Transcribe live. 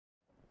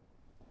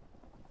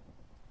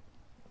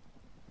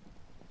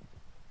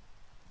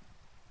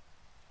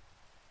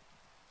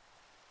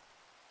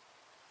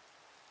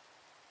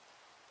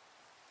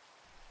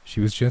She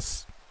was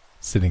just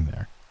sitting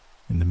there,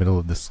 in the middle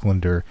of the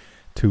slender,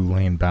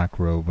 2-lane back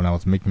road when I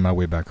was making my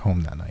way back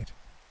home that night.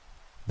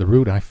 The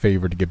route I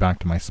favored to get back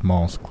to my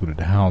small, secluded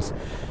house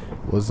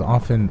was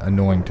often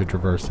annoying to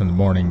traverse in the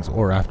mornings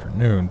or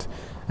afternoons,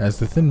 as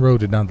the thin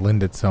road did not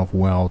lend itself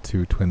well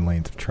to twin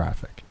lanes of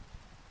traffic.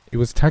 It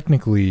was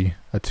technically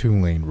a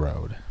 2-lane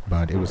road,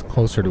 but it was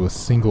closer to a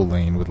single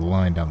lane with a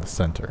line down the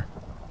center.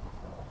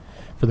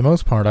 For the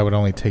most part, I would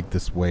only take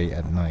this way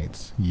at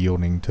night,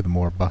 yielding to the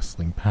more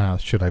bustling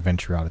path should I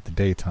venture out at the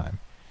daytime.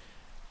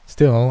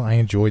 Still, I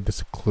enjoyed the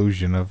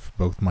seclusion of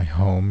both my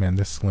home and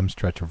this slim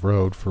stretch of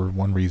road for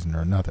one reason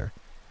or another.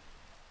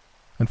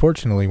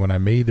 Unfortunately, when I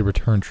made the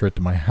return trip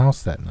to my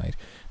house that night,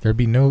 there'd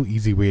be no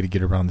easy way to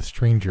get around the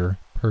stranger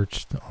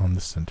perched on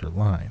the center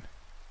line.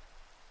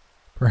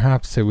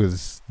 Perhaps it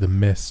was the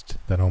mist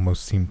that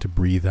almost seemed to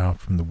breathe out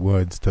from the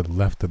woods to the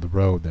left of the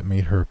road that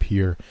made her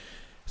appear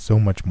so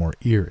much more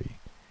eerie.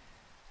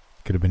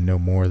 It could have been no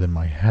more than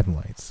my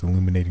headlights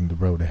illuminating the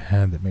road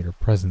ahead that made her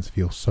presence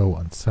feel so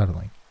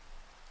unsettling.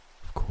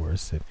 Of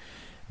course, it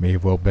may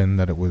have well been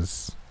that it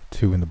was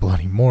 2 in the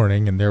bloody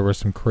morning and there were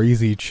some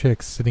crazy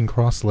chicks sitting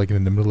cross-legged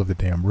in the middle of the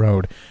damn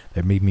road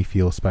that made me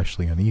feel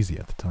especially uneasy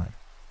at the time.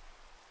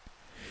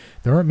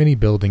 There aren't many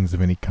buildings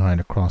of any kind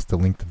across the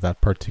length of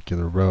that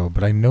particular road,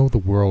 but I know the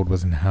world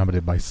was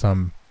inhabited by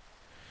some,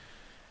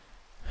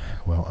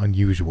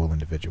 unusual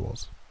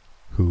individuals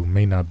who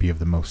may not be of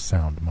the most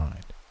sound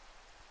mind.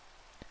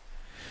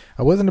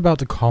 I wasn't about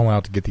to call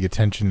out to get the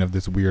attention of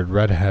this weird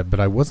redhead, but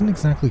I wasn't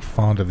exactly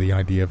fond of the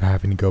idea of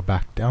having to go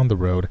back down the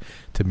road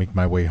to make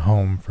my way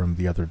home from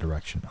the other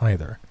direction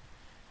either.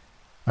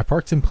 I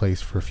parked in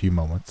place for a few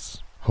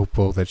moments,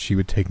 hopeful that she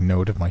would take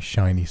note of my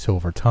shiny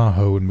silver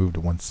Tahoe and move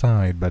to one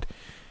side, but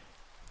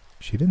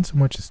she didn't so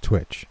much as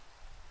twitch.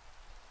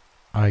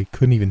 I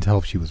couldn't even tell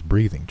if she was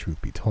breathing,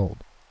 truth be told.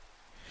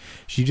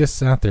 She just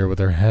sat there with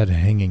her head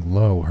hanging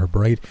low, her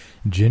bright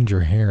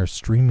ginger hair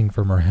streaming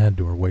from her head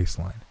to her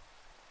waistline.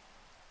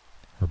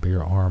 Her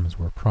bare arms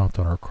were propped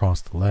on her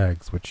crossed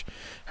legs, which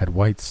had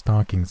white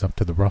stockings up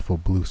to the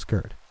ruffled blue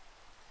skirt.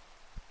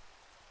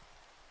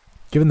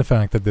 Given the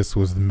fact that this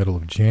was the middle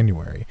of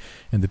January,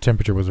 and the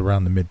temperature was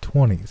around the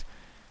mid-20s,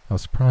 I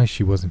was surprised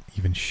she wasn't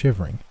even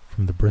shivering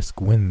from the brisk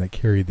wind that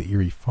carried the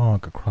eerie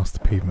fog across the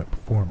pavement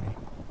before me.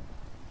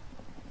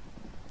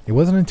 It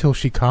wasn't until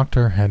she cocked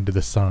her head to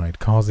the side,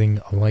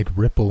 causing a light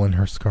ripple in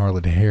her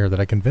scarlet hair, that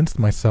I convinced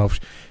myself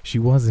she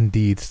was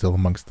indeed still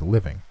amongst the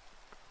living.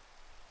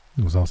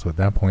 It was also at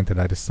that point that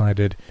I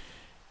decided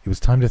it was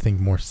time to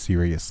think more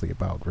seriously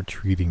about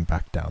retreating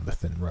back down the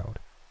thin road.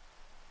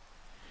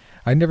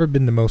 I'd never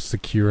been the most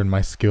secure in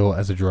my skill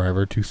as a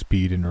driver to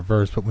speed in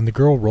reverse, but when the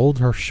girl rolled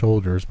her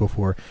shoulders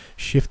before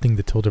shifting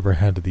the tilt of her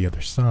head to the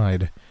other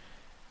side,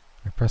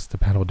 I pressed the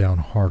pedal down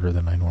harder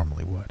than I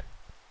normally would.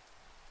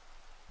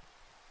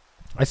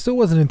 I still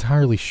wasn't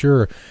entirely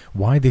sure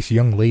why this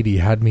young lady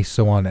had me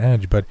so on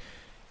edge, but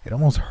it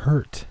almost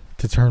hurt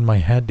to turn my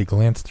head to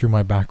glance through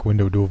my back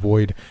window to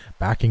avoid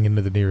backing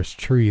into the nearest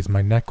trees.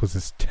 My neck was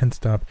as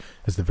tensed up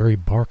as the very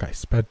bark I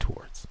sped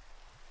towards.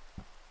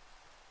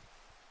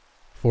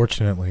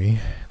 Fortunately,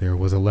 there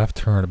was a left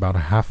turn about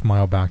a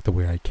half-mile back the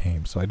way I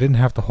came, so I didn't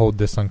have to hold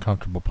this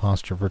uncomfortable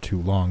posture for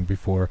too long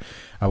before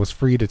I was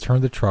free to turn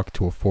the truck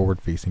to a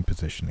forward-facing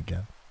position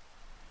again.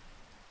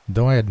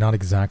 Though I had not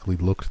exactly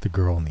looked the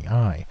girl in the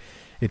eye,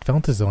 it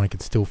felt as though I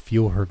could still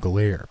feel her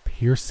glare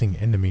piercing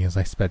into me as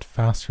I sped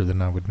faster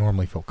than I would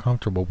normally feel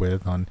comfortable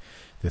with on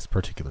this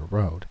particular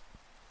road.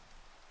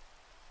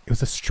 It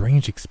was a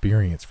strange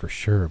experience for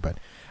sure, but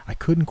I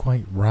couldn't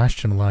quite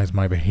rationalize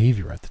my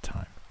behavior at the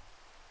time.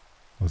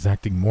 I was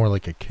acting more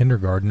like a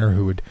kindergartner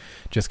who had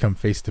just come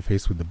face to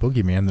face with the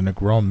boogeyman than a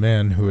grown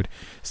man who had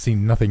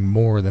seen nothing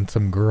more than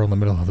some girl in the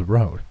middle of the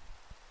road.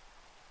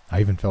 I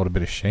even felt a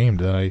bit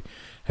ashamed that I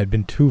had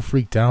been too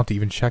freaked out to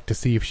even check to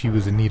see if she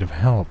was in need of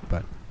help,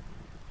 but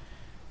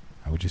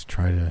I would just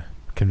try to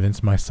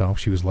convince myself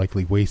she was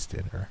likely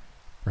wasted or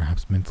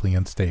perhaps mentally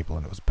unstable,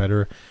 and it was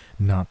better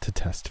not to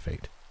test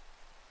fate.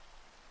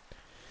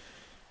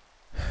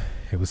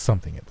 It was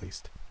something, at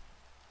least.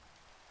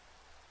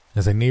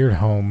 As I neared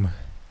home,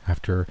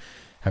 after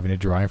having to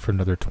drive for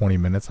another 20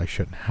 minutes I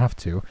shouldn't have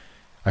to,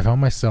 I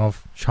found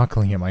myself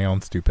chuckling at my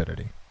own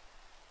stupidity.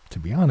 To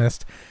be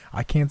honest,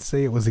 I can't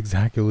say it was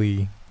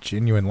exactly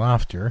genuine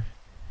laughter.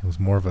 It was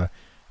more of a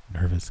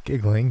nervous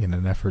giggling in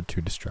an effort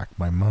to distract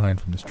my mind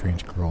from the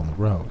strange girl on the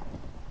road.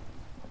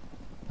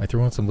 I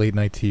threw on some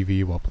late-night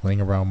TV while playing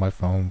around my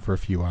phone for a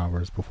few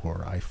hours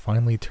before I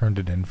finally turned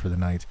it in for the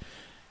night,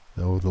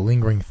 though the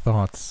lingering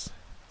thoughts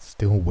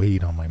still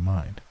weighed on my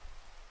mind.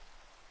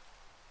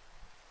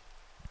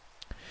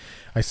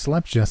 I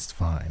slept just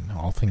fine,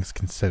 all things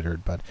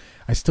considered, but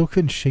I still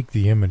couldn't shake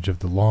the image of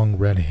the long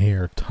red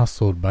hair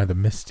tousled by the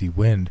misty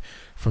wind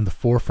from the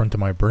forefront of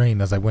my brain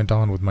as I went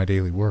on with my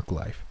daily work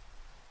life.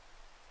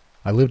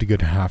 I lived a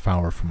good half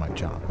hour from my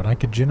job, but I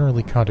could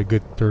generally cut a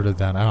good third of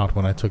that out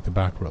when I took the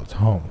back roads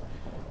home.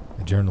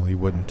 I generally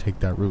wouldn't take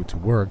that route to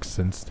work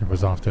since there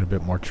was often a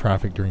bit more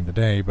traffic during the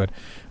day, but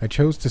I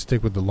chose to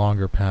stick with the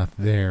longer path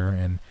there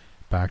and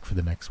back for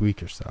the next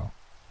week or so.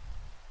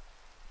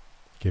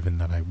 Given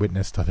that I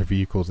witnessed other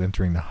vehicles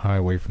entering the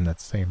highway from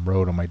that same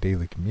road on my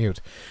daily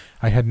commute,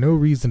 I had no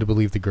reason to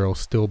believe the girl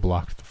still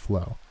blocked the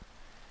flow.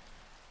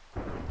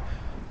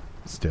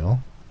 Still,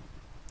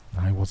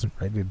 I wasn't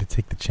ready to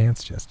take the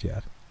chance just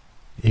yet,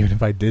 even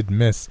if I did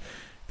miss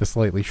the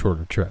slightly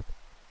shorter trip.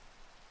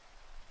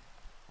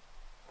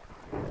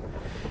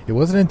 It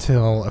wasn't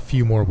until a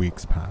few more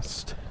weeks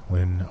passed,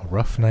 when a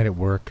rough night at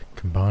work,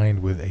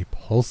 combined with a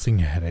pulsing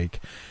headache,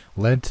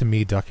 led to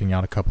me ducking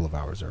out a couple of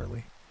hours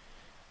early.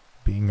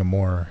 Being a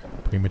more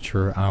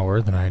premature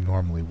hour than I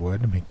normally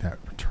would to make that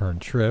return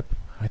trip,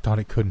 I thought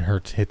it couldn't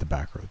hurt to hit the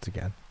back roads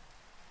again.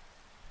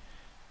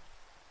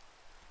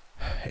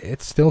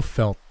 It still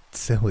felt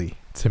silly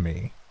to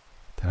me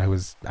that I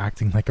was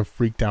acting like a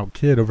freaked out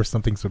kid over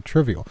something so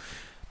trivial.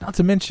 Not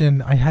to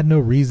mention, I had no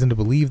reason to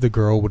believe the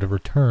girl would have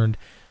returned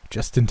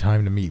just in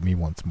time to meet me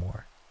once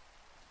more.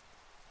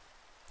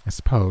 I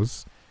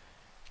suppose,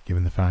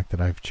 given the fact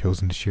that I've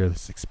chosen to share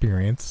this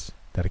experience,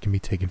 that it can be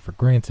taken for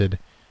granted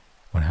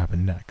what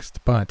happened next,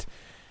 but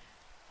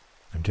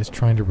I'm just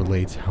trying to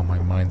relate how my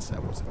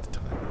mindset was at the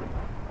time.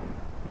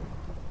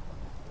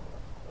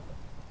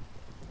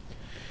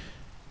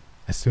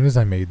 As soon as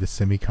I made the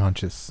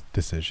semi-conscious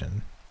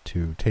decision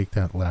to take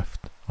that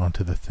left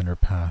onto the thinner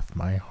path,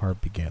 my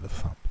heart began to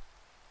thump.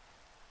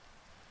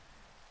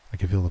 I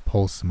could feel the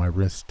pulse in my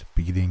wrist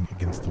beating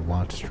against the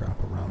watch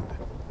strap around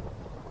it.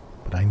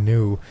 But I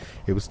knew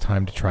it was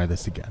time to try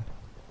this again.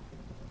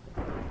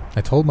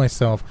 I told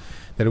myself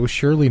that it was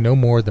surely no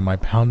more than my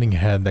pounding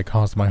head that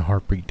caused my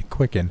heartbeat to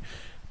quicken,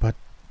 but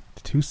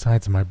the two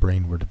sides of my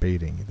brain were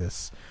debating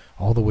this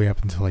all the way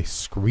up until I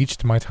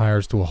screeched my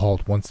tires to a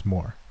halt once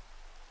more.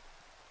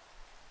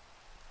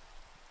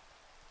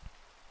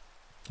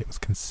 It was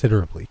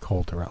considerably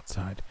colder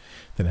outside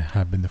than it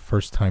had been the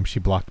first time she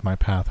blocked my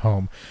path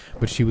home,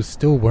 but she was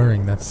still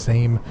wearing that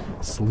same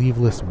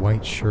sleeveless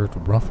white shirt,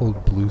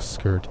 ruffled blue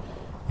skirt,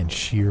 and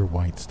sheer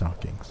white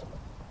stockings.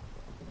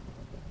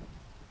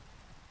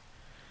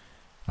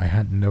 I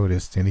hadn't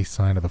noticed any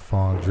sign of the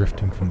fog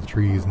drifting from the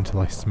trees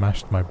until I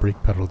smashed my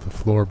brake pedal to the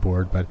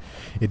floorboard, but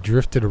it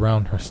drifted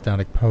around her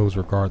static pose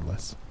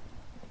regardless.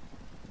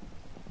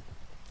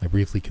 I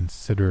briefly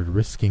considered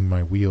risking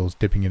my wheels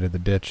dipping into the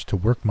ditch to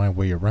work my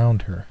way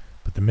around her,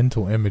 but the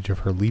mental image of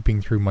her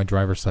leaping through my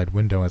driver's side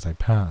window as I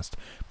passed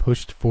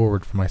pushed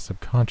forward from my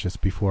subconscious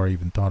before I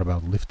even thought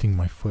about lifting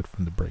my foot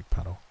from the brake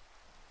pedal.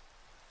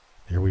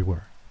 There we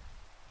were,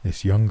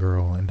 this young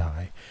girl and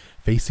I,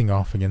 facing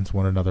off against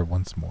one another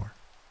once more.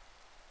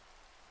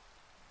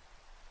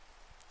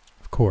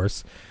 Of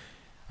course,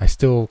 I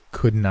still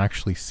couldn't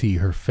actually see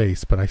her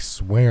face, but I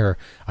swear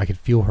I could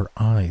feel her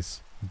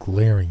eyes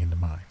glaring into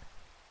mine.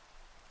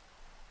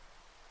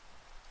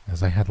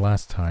 As I had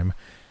last time,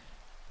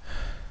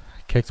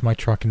 I kicked my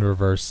truck into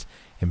reverse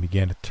and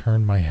began to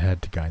turn my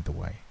head to guide the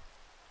way.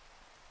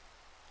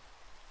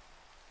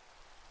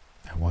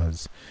 That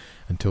was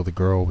until the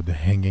girl with the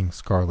hanging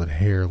scarlet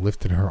hair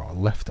lifted her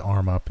left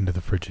arm up into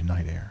the frigid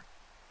night air.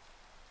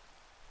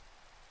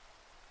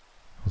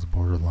 I was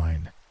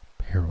borderline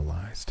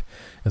paralyzed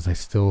as I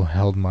still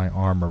held my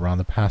arm around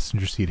the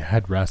passenger seat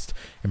headrest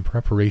in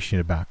preparation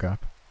to back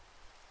up.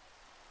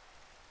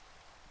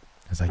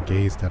 As I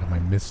gazed out of my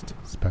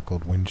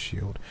mist-speckled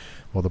windshield,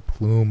 while the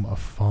plume of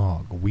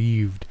fog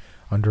weaved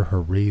under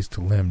her raised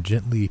limb,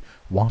 gently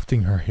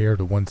wafting her hair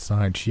to one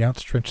side, she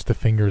outstretched the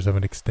fingers of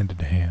an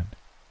extended hand.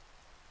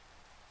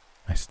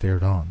 I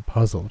stared on,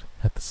 puzzled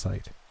at the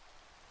sight.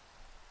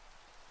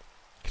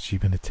 Had she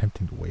been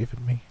attempting to wave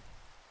at me?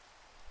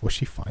 Was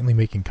she finally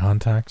making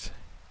contact,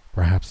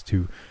 perhaps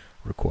to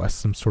request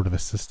some sort of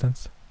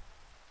assistance?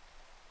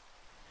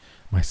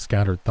 My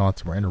scattered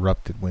thoughts were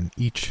interrupted when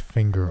each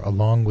finger,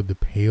 along with the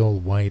pale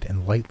white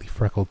and lightly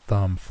freckled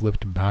thumb,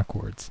 flipped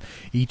backwards,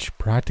 each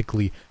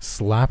practically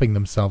slapping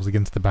themselves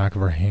against the back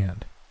of her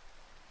hand.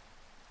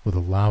 With a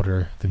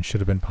louder than should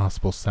have been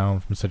possible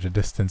sound from such a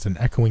distance, an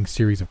echoing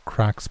series of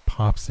cracks,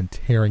 pops, and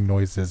tearing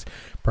noises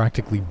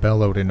practically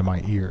bellowed into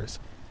my ears.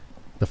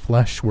 The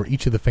flesh where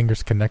each of the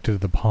fingers connected to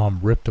the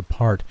palm ripped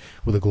apart,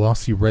 with a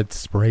glossy red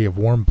spray of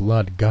warm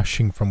blood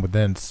gushing from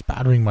within,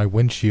 spattering my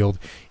windshield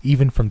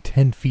even from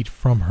 10 feet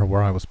from her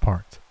where I was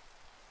parked.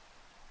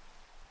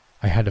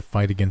 I had to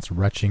fight against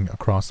retching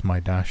across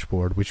my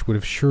dashboard, which would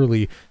have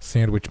surely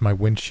sandwiched my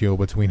windshield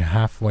between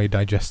halfway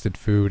digested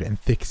food and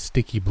thick,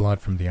 sticky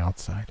blood from the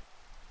outside.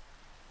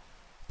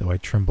 Though I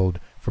trembled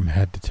from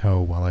head to toe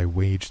while I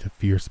waged a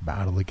fierce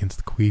battle against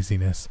the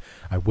queasiness,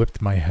 I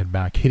whipped my head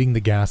back, hitting the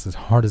gas as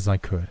hard as I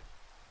could.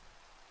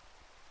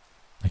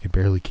 I could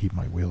barely keep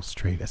my wheels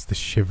straight as the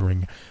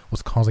shivering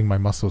was causing my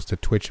muscles to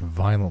twitch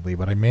violently,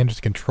 but I managed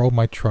to control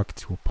my truck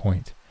to a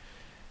point.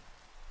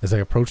 As I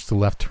approached the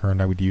left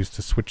turn I would use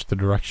to switch the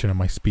direction of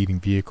my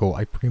speeding vehicle,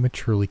 I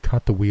prematurely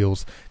cut the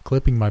wheels,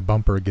 clipping my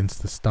bumper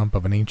against the stump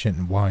of an ancient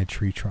and wide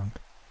tree trunk.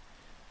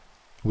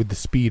 With the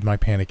speed my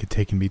panic had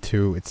taken me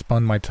to, it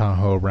spun my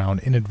Tahoe around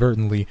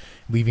inadvertently,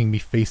 leaving me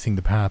facing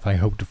the path I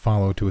hoped to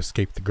follow to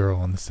escape the girl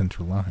on the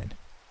center line.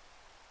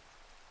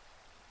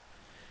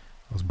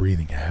 I was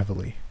breathing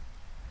heavily,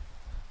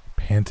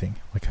 panting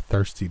like a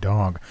thirsty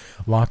dog,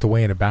 locked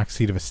away in a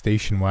backseat of a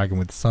station wagon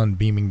with sun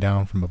beaming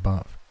down from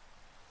above.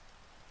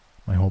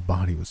 My whole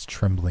body was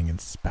trembling and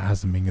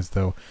spasming as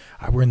though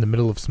I were in the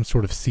middle of some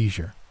sort of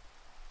seizure.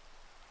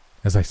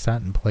 As I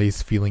sat in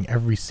place, feeling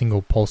every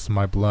single pulse of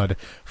my blood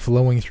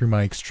flowing through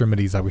my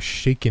extremities, I was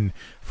shaken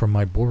from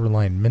my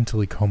borderline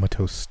mentally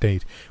comatose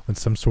state when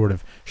some sort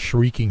of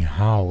shrieking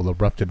howl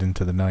erupted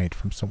into the night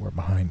from somewhere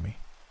behind me.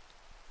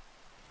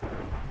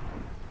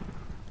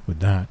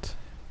 With that,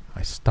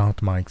 I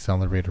stomped my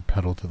accelerator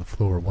pedal to the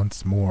floor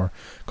once more,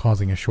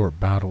 causing a short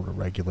battle to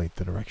regulate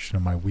the direction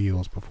of my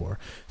wheels before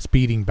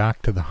speeding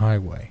back to the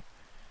highway,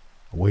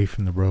 away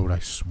from the road I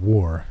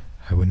swore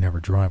I would never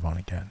drive on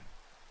again.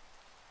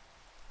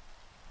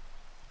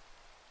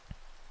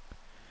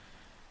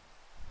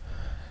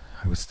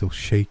 I was still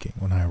shaking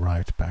when I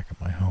arrived back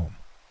at my home.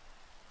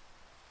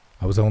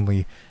 I was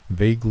only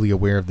vaguely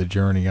aware of the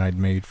journey I'd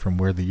made from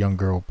where the young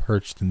girl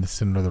perched in the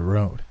center of the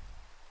road.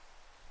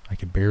 I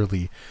could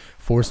barely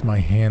force my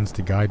hands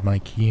to guide my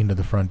key into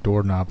the front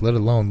doorknob, let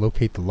alone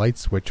locate the light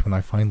switch when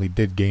I finally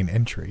did gain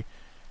entry.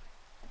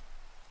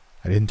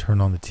 I didn't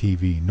turn on the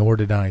TV, nor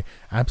did I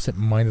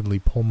absent-mindedly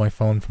pull my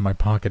phone from my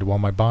pocket while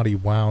my body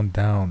wound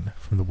down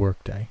from the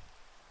workday.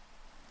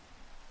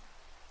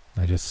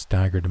 I just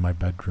staggered to my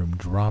bedroom,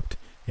 dropped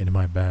into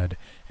my bed,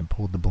 and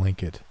pulled the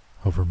blanket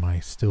over my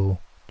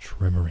still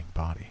trembling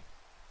body,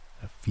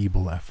 a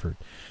feeble effort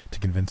to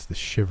convince the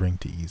shivering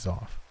to ease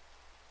off.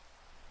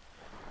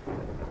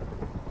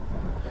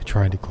 I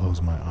tried to close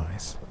my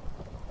eyes,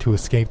 to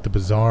escape the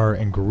bizarre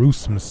and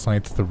gruesome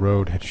sights the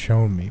road had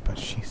shown me, but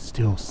she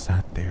still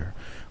sat there,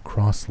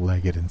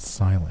 cross-legged and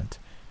silent,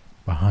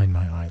 behind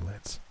my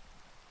eyelids.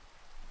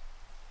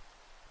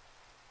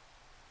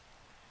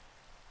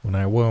 When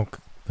I awoke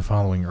the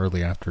following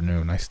early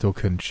afternoon, I still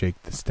couldn't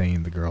shake the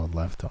stain the girl had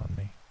left on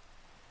me.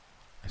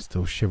 I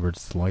still shivered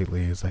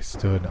slightly as I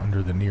stood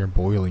under the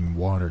near-boiling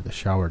water the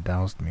shower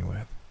doused me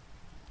with.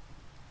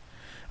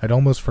 I'd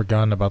almost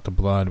forgotten about the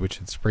blood which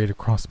had sprayed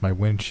across my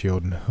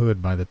windshield and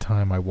hood by the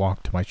time I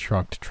walked to my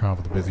truck to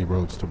travel the busy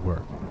roads to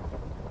work.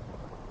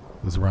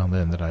 It was around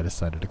then that I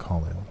decided to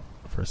call in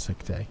for a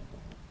sick day.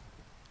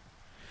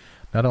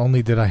 Not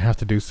only did I have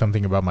to do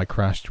something about my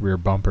crashed rear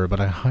bumper, but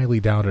I highly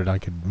doubted I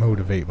could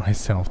motivate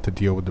myself to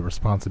deal with the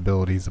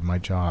responsibilities of my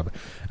job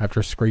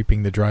after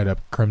scraping the dried-up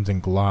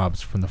crimson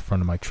globs from the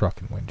front of my truck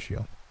and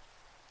windshield.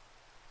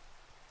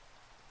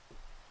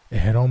 It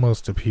had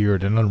almost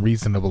appeared an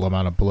unreasonable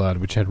amount of blood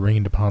which had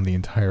rained upon the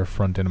entire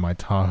front end of my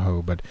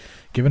Tahoe, but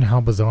given how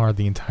bizarre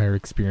the entire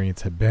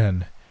experience had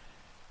been,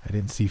 I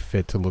didn't see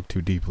fit to look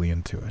too deeply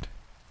into it.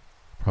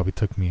 Probably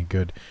took me a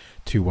good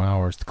 2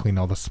 hours to clean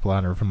all the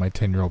splatter from my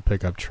 10-year-old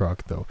pickup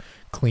truck, though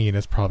clean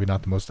is probably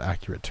not the most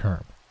accurate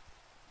term.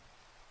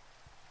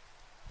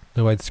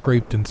 Though I'd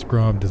scraped and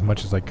scrubbed as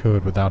much as I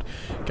could without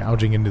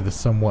gouging into the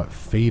somewhat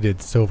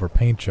faded silver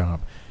paint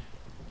job,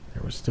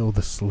 there were still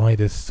the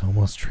slightest,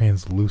 almost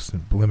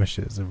translucent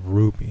blemishes of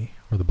ruby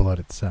where the blood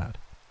had sat.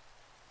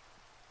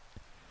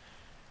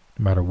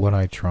 No matter what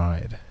I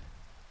tried,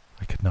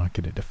 I could not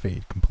get it to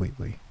fade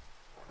completely.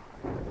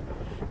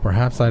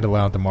 Perhaps I'd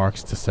allowed the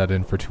marks to set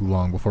in for too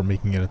long before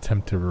making an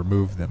attempt to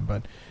remove them,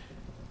 but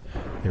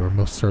they were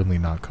most certainly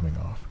not coming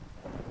off.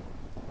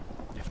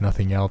 If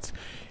nothing else,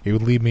 it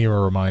would leave me a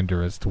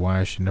reminder as to why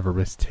I should never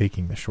risk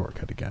taking the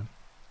shortcut again.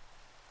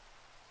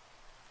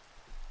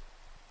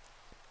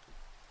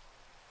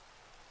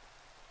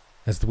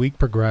 As the week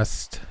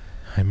progressed,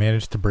 I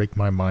managed to break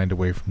my mind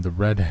away from the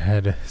red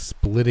head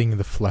splitting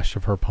the flesh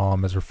of her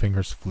palm as her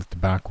fingers flicked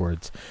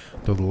backwards,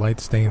 though the light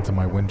stains on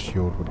my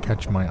windshield would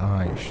catch my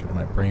eye should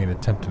my brain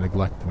attempt to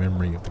neglect the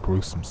memory of the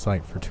gruesome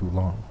sight for too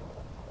long.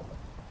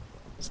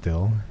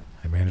 Still,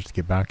 I managed to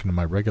get back into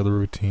my regular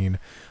routine,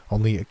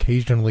 only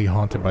occasionally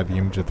haunted by the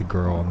image of the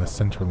girl on the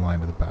center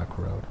line of the back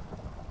road.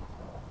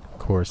 Of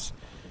course,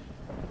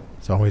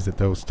 it's always at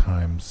those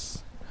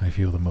times I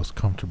feel the most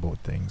comfortable with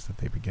things that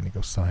they begin to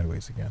go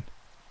sideways again.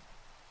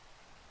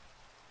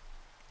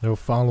 Though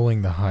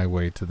following the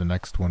highway to the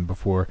next one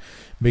before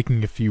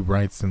making a few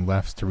rights and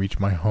lefts to reach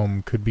my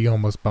home could be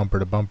almost bumper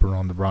to bumper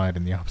on the ride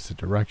in the opposite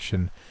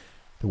direction,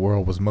 the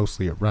world was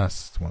mostly at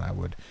rest when I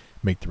would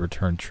make the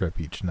return trip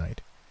each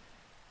night.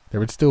 There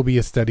would still be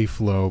a steady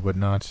flow, but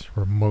not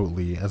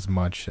remotely as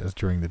much as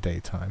during the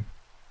daytime.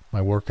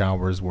 My work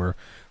hours were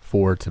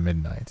 4 to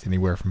midnight,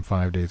 anywhere from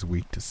 5 days a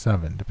week to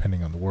 7,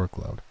 depending on the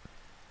workload.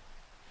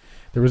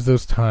 There was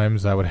those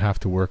times I would have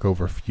to work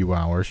over a few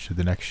hours should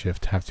the next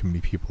shift have too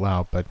many people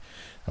out, but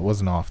that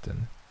wasn't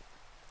often.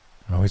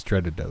 I always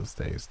dreaded those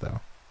days, though.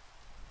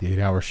 The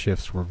 8-hour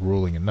shifts were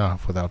grueling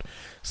enough without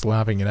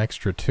slapping an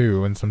extra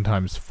 2 and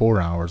sometimes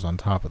 4 hours on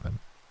top of them.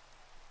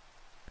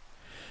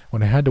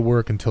 When I had to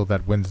work until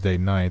that Wednesday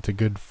night, a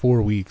good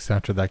 4 weeks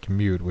after that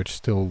commute, which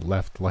still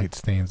left light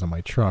stains on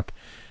my truck,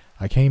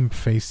 I came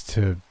face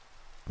to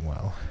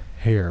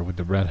hair with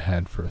the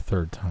redhead for a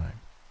third time.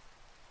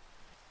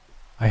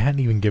 I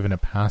hadn't even given a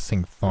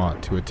passing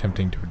thought to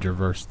attempting to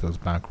traverse those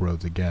back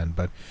roads again,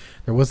 but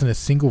there wasn't a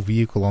single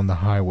vehicle on the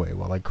highway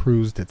while I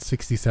cruised at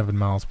 67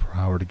 miles per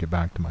hour to get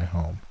back to my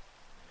home.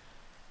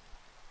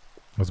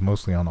 I was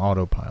mostly on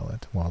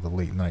autopilot while the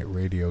late-night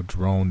radio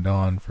droned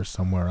on for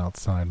somewhere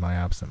outside my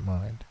absent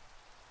mind.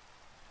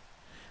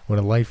 When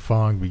a light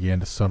fog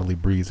began to subtly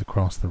breeze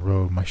across the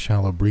road, my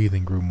shallow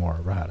breathing grew more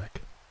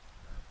erratic.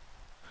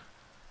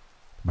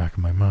 The back of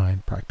my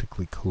mind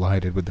practically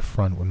collided with the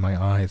front when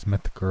my eyes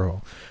met the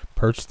girl,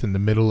 perched in the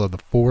middle of the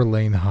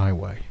 4-lane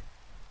highway.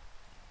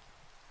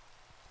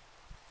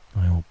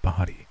 My whole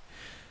body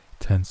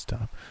tensed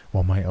up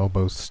while my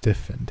elbows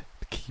stiffened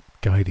to keep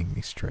guiding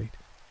me straight.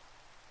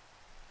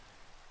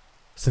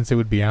 Since it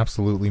would be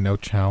absolutely no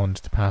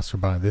challenge to pass her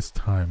by this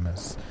time,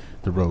 as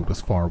the road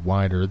was far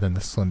wider than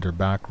the slender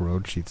back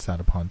road she'd sat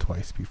upon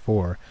twice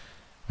before,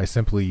 I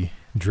simply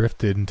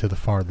drifted into the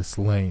farthest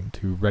lane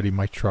to ready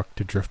my truck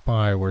to drift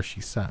by where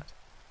she sat.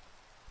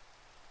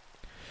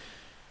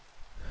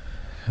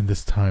 And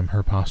this time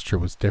her posture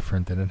was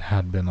different than it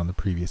had been on the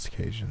previous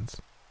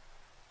occasions.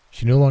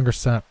 She no longer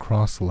sat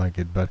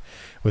cross-legged, but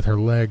with her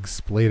legs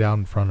splayed out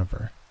in front of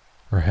her.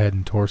 Her head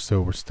and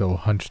torso were still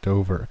hunched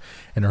over,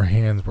 and her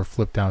hands were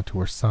flipped out to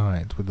her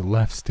sides, with the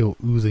left still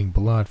oozing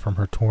blood from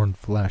her torn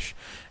flesh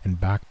and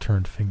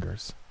back-turned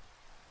fingers.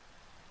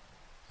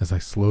 As I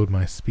slowed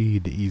my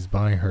speed to ease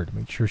by her to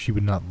make sure she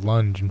would not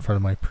lunge in front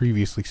of my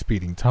previously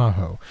speeding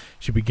Tahoe,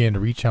 she began to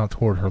reach out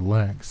toward her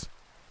legs,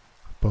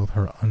 both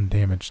her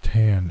undamaged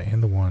hand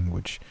and the one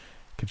which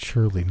could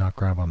surely not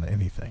grab onto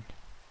anything.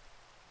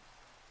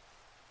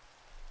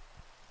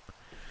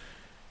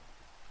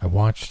 I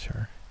watched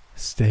her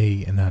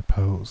stay in that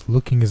pose,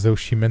 looking as though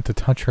she meant to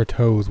touch her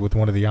toes with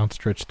one of the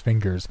outstretched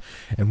fingers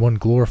and one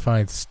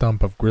glorified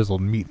stump of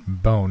grizzled meat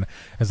and bone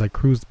as I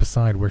cruised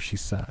beside where she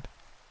sat.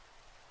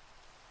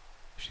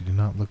 She did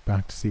not look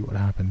back to see what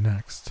happened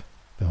next,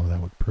 though that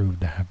would prove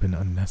to have been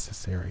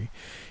unnecessary,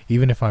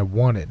 even if I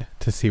wanted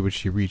to see what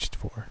she reached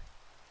for.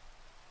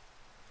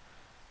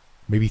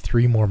 Maybe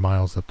 3 more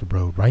miles up the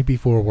road, right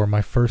before where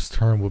my first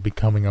turn would be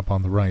coming up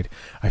on the right,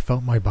 I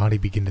felt my body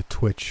begin to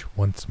twitch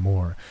once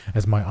more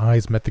as my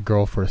eyes met the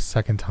girl for a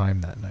second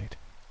time that night.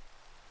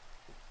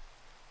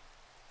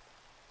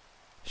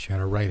 She had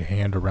her right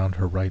hand around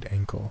her right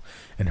ankle,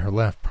 and her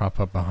left propped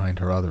up behind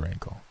her other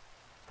ankle.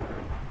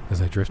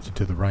 As I drifted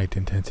to the right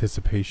in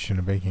anticipation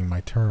of making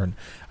my turn,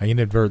 I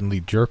inadvertently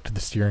jerked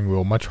the steering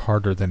wheel much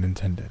harder than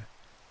intended.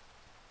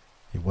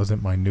 It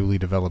wasn't my newly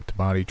developed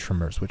body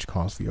tremors which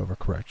caused the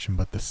overcorrection,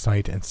 but the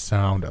sight and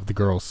sound of the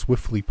girl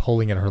swiftly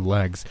pulling at her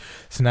legs,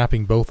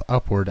 snapping both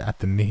upward at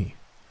the knee.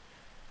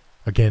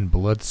 Again,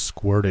 blood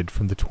squirted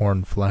from the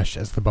torn flesh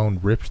as the bone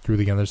ripped through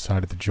the other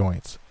side of the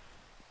joints.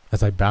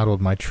 As I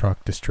battled my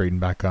truck to straighten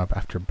back up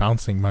after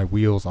bouncing my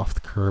wheels off the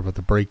curb of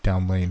the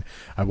breakdown lane,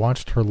 I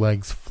watched her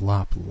legs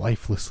flop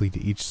lifelessly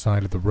to each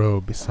side of the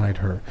road beside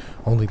her,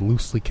 only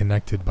loosely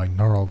connected by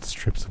gnarled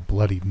strips of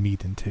bloodied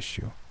meat and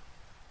tissue.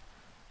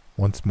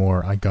 Once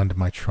more, I gunned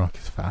my truck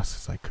as fast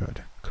as I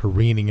could,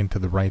 careening into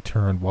the right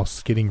turn while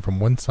skidding from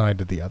one side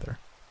to the other.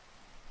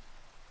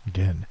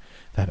 Again,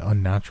 that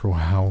unnatural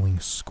howling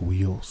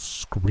squeal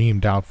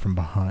screamed out from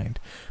behind.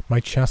 My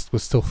chest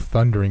was still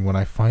thundering when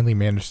I finally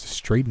managed to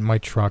straighten my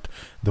truck,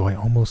 though I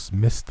almost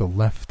missed the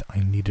left I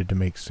needed to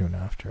make soon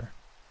after.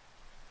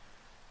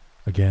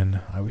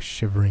 Again, I was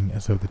shivering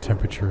as though the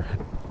temperature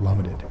had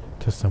plummeted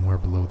to somewhere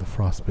below the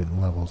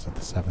frostbitten levels at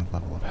the 7th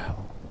level of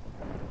hell.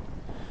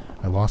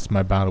 I lost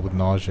my battle with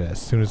nausea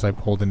as soon as I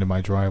pulled into my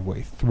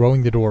driveway,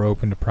 throwing the door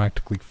open to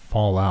practically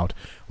fall out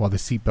while the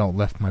seatbelt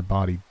left my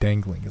body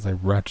dangling as I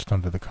retched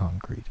onto the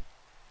concrete.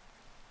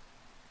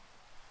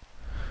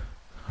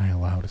 I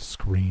allowed a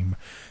scream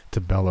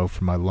to bellow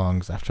from my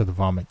lungs after the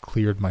vomit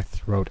cleared my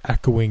throat,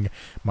 echoing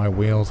my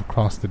wails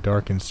across the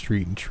darkened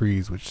street and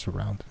trees which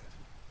surrounded it.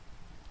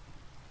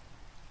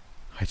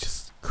 I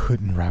just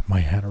couldn't wrap my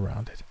head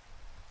around it.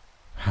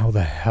 How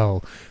the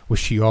hell was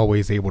she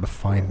always able to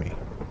find me?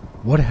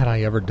 What had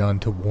I ever done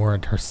to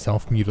warrant her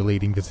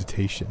self-mutilating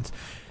visitations?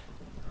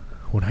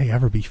 Would I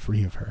ever be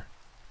free of her?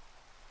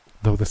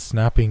 Though the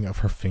snapping of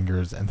her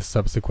fingers and the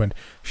subsequent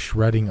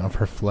shredding of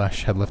her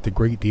flesh had left a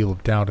great deal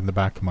of doubt in the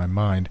back of my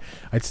mind,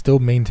 I'd still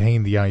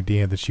maintained the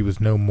idea that she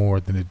was no more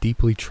than a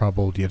deeply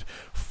troubled yet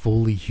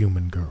fully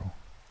human girl.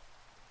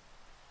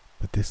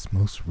 But this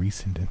most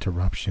recent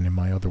interruption in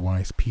my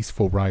otherwise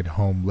peaceful ride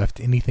home left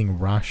anything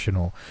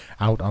rational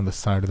out on the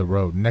side of the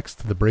road. Next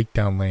to the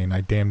breakdown lane,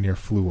 I damn near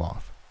flew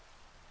off.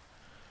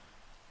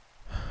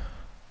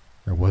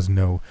 There was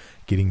no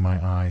getting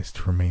my eyes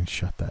to remain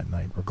shut that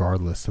night,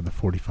 regardless of the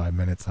 45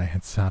 minutes I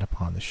had sat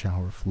upon the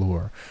shower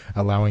floor,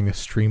 allowing the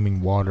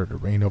streaming water to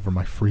rain over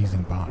my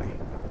freezing body.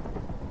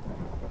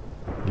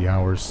 The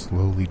hours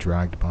slowly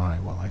dragged by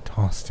while I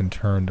tossed and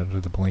turned under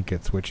the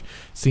blankets, which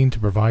seemed to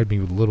provide me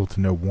with little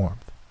to no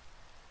warmth.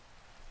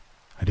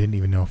 I didn't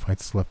even know if I'd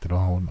slept at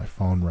all when my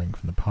phone rang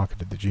from the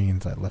pocket of the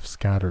jeans I left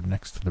scattered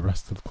next to the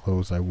rest of the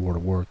clothes I wore to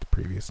work the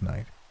previous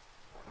night.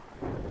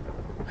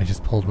 I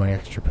just pulled my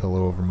extra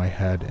pillow over my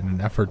head in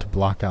an effort to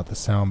block out the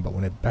sound, but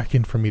when it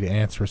beckoned for me to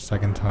answer a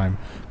second time,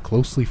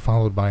 closely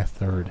followed by a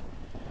third,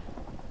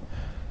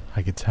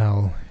 I could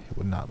tell it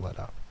would not let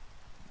up.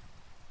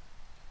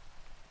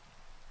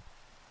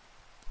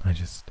 I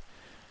just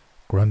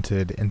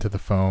grunted into the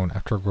phone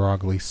after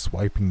groggily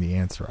swiping the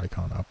answer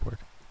icon upward.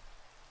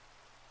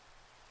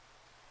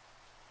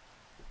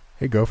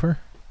 "Hey, Gopher,"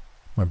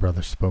 my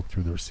brother spoke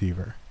through the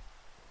receiver.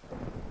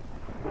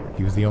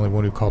 He was the only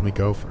one who called me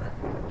Gopher,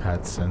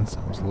 had since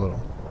I was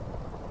little.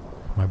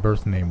 My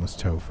birth name was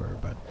Topher,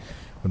 but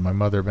when my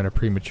mother met a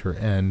premature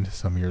end,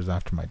 some years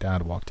after my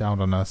dad walked out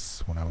on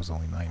us when I was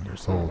only 9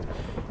 years old,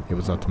 it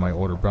was up to my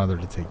older brother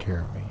to take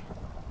care of me.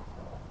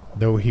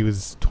 Though he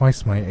was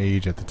twice my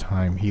age at the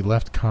time, he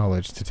left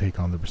college to take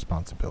on the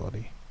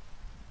responsibility.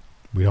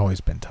 We'd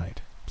always been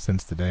tight,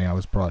 since the day I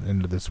was brought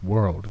into this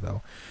world,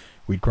 though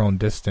we'd grown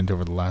distant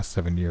over the last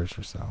 7 years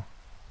or so.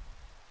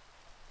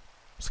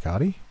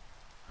 "Scotty?"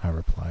 I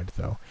replied,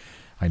 though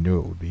I knew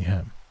it would be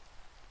him.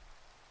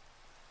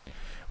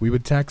 We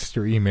would text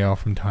or email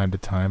from time to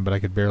time, but I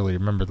could barely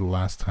remember the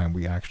last time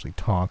we actually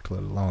talked,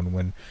 let alone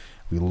when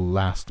we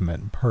last met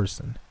in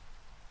person.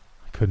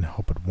 I couldn't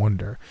help but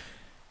wonder,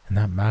 in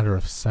that matter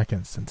of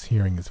seconds since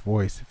hearing his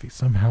voice, if he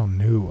somehow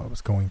knew I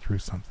was going through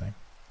something.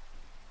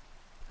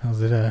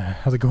 How's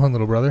it going,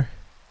 little brother?"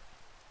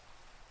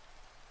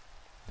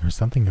 There was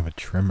something of a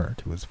tremor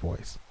to his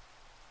voice.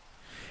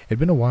 It'd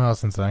been a while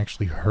since I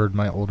actually heard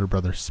my older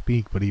brother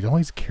speak, but he'd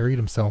always carried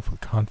himself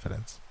with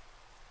confidence.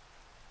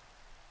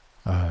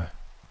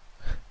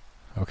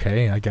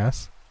 Okay, I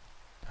guess.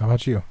 How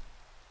about you?"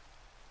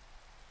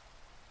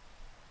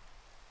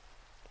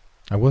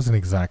 I wasn't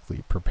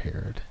exactly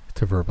prepared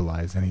to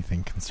verbalize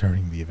anything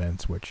concerning the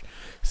events, which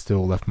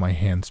still left my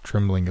hands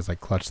trembling as I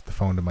clutched the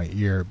phone to my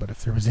ear, but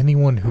if there was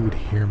anyone who would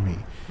hear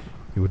me,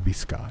 it would be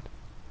Scott.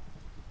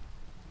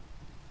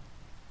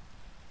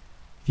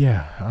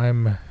 "Yeah,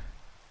 I'm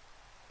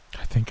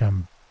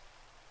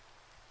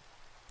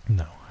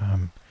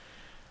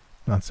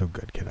not so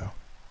good, kiddo."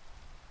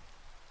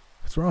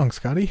 "What's wrong,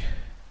 Scotty?"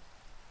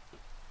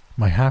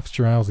 My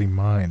half-drowsy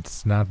mind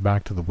snapped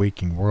back to the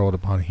waking world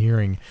upon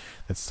hearing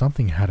that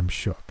something had him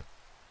shook.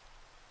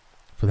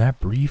 For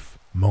that brief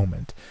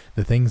moment,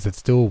 the things that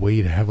still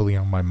weighed heavily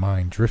on my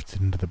mind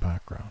drifted into the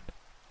background.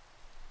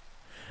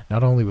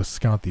 Not only was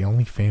Scott the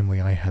only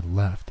family I had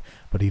left,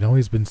 but he'd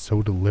always been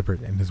so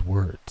deliberate in his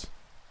words.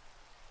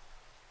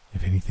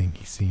 If anything,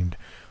 he seemed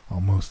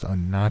almost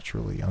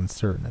unnaturally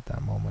uncertain at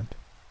that moment.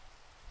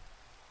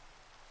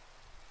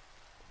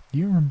 "Do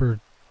you remember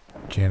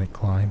Janet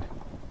Klein?"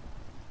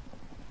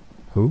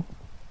 "Who?"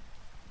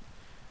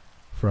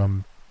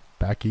 "From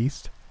back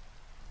east?"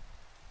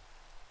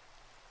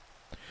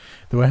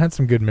 Though I had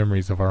some good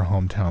memories of our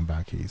hometown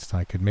back east,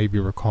 I could maybe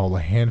recall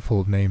a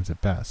handful of names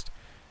at best.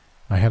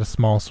 I had a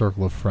small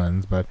circle of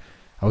friends, but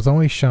I was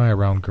always shy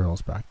around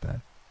girls back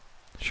then.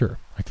 Sure,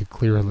 I could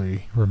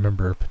clearly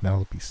remember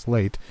Penelope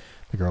Slate,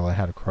 the girl I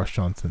had a crush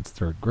on since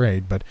 3rd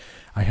grade, but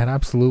I had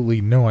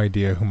absolutely no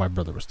idea who my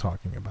brother was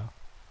talking about.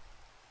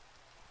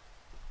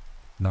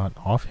 "Not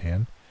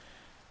offhand.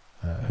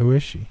 Who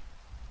is she?"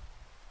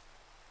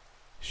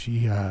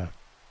 She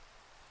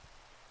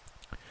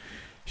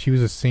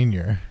was a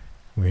senior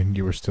when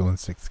you were still in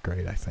 6th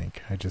grade, I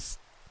think. I just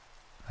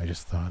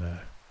thought,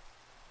 I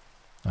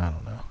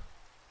don't know."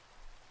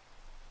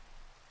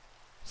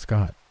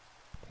 "Scott,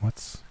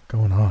 what's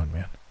going on,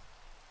 man?"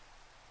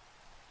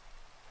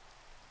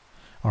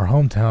 Our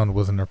hometown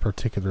wasn't a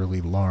particularly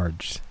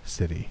large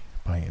city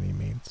by any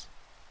means.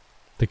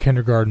 The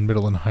kindergarten,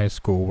 middle, and high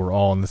school were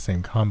all in the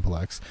same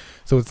complex,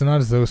 so it's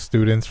not as though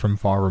students from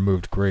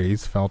far-removed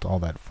grades felt all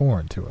that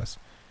foreign to us.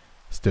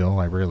 Still,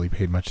 I rarely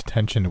paid much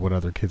attention to what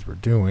other kids were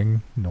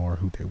doing, nor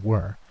who they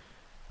were.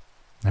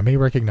 I may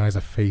recognize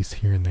a face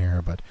here and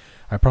there, but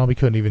I probably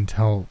couldn't even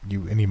tell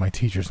you any of my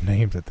teachers'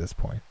 names at this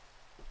point.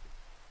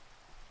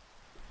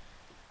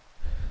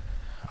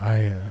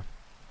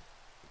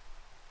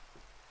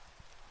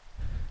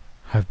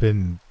 I've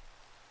been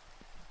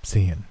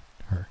seeing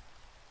her."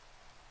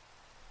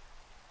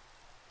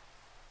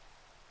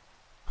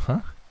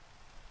 "Huh?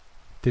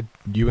 Did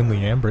you and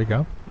Leanne break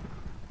up?"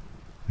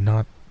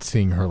 "Not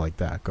seeing her like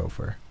that,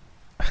 Gopher."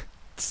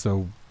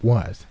 "So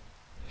what?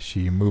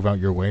 She move out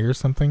your way or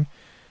something?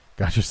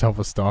 Got yourself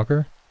a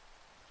stalker?"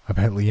 "I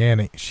bet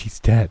Leanne, she's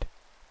dead,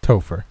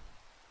 Topher."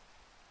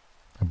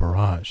 A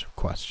barrage of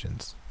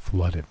questions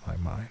flooded my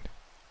mind.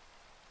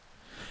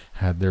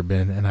 Had there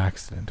been an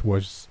accident?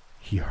 Was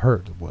he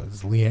hurt?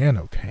 Was Leanne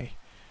okay?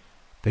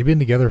 They'd been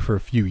together for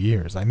a few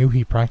years. I knew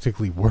he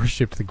practically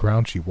worshipped the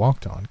ground she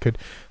walked on. Could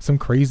some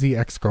crazy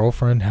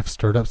ex-girlfriend have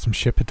stirred up some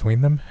shit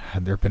between them?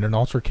 Had there been an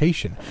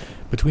altercation?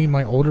 Between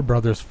my older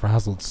brother's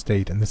frazzled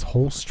state and this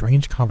whole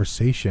strange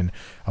conversation,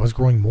 I was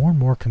growing more and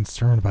more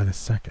concerned by the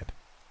second.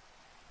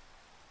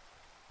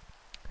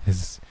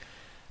 His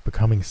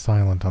becoming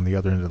silent on the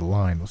other end of the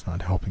line was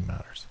not helping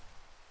matters.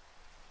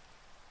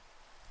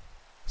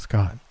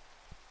 "Scott,"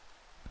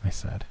 I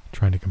said,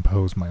 trying to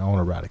compose my own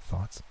erratic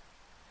thoughts.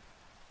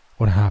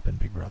 What happened,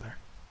 big brother?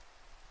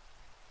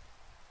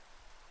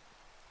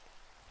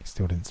 He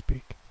still didn't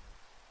speak.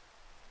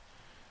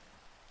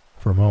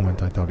 For a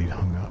moment I thought he'd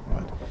hung up,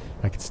 but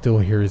I could still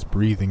hear his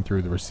breathing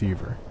through the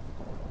receiver.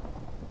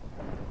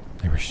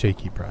 They were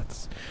shaky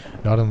breaths,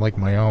 not unlike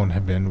my own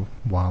had been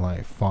while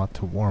I fought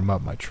to warm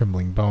up my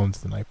trembling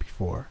bones the night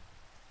before.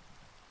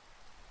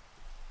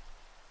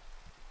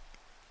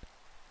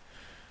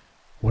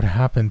 What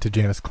happened to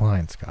Janice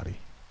Klein, Scotty?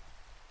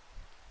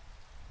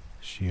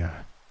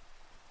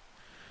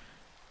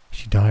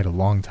 She died a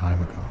long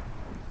time ago.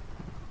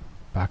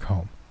 Back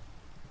home.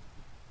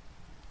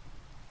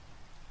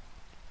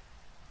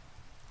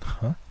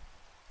 Huh?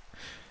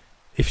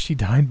 If she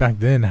died back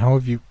then, how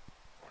have you...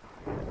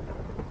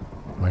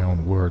 My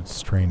own words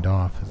strained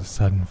off as a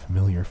sudden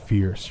familiar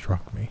fear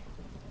struck me.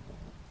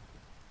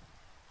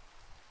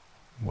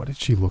 What did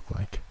she look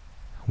like?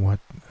 What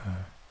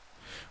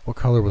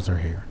color was her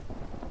hair?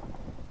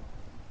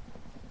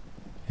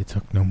 It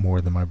took no more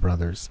than my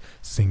brother's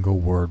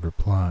single-word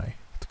reply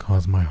to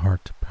cause my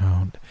heart to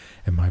pound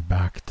and my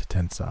back to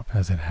tense up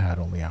as it had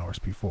only hours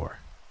before.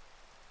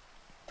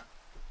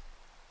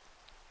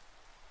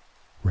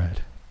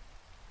 Red.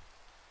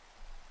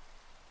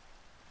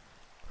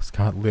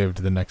 Scott lived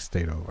the next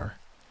state over.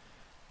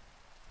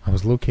 I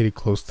was located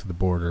close to the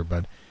border,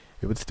 but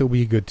it would still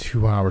be a good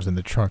 2 hours in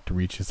the truck to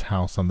reach his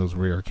house on those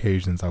rare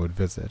occasions I would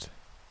visit.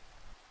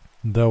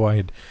 Though I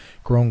had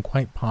grown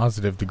quite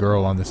positive the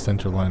girl on the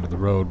center line of the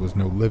road was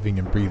no living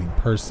and breathing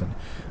person,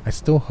 I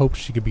still hoped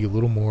she could be a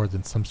little more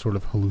than some sort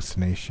of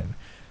hallucination,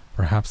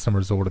 perhaps some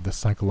result of the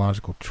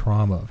psychological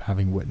trauma of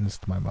having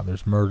witnessed my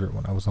mother's murder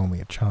when I was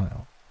only a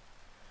child.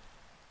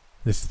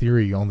 This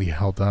theory only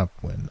held up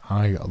when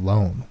I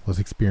alone was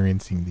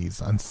experiencing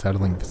these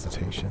unsettling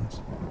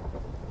visitations.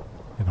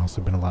 It had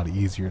also been a lot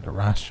easier to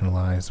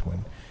rationalize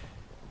when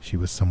she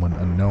was someone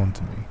unknown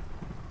to me.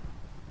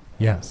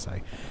 Yes,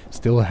 I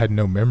still had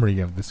no memory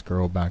of this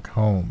girl back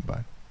home,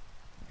 but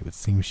it would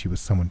seem she was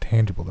someone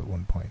tangible at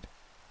one point.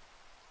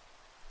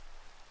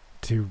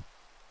 Do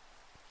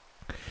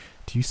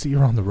you see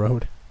her on the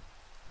road?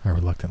 I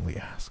reluctantly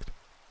asked.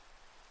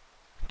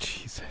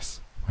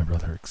 Jesus, my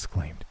brother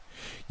exclaimed.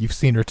 You've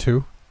seen her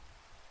too?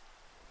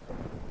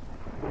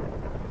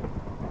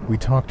 We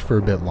talked for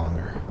a bit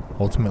longer,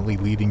 ultimately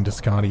leading to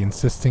Scotty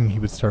insisting he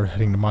would start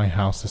heading to my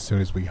house as soon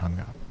as we hung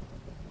up.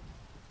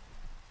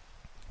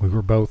 We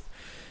were both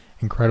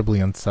incredibly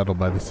unsettled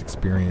by this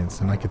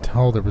experience, and I could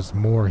tell there was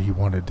more he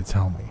wanted to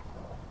tell me.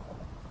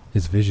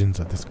 His visions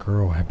of this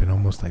girl had been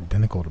almost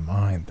identical to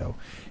mine, though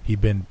he'd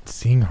been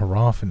seeing her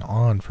off and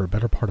on for a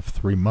better part of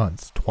 3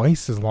 months,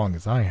 twice as long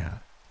as I had.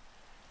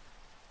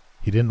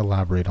 He didn't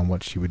elaborate on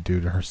what she would do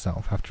to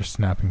herself after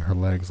snapping her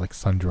legs like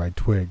sun-dried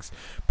twigs,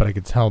 but I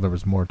could tell there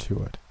was more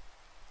to it.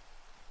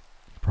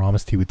 He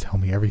promised he would tell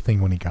me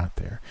everything when he got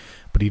there,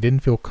 but he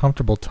didn't feel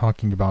comfortable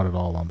talking about it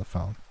all on the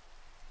phone.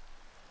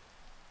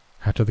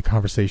 After the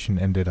conversation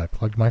ended, I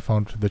plugged my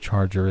phone to the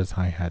charger as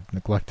I had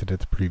neglected it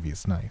the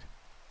previous night.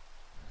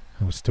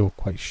 I was still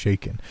quite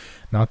shaken,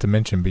 not to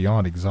mention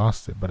beyond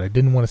exhausted, but I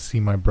didn't want to see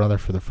my brother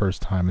for the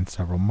first time in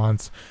several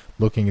months,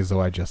 looking as though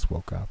I just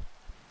woke up.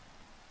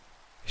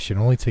 It should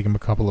only take him a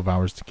couple of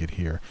hours to get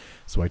here,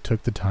 so I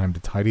took the time to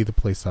tidy the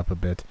place up a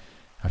bit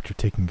after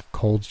taking a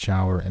cold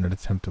shower in an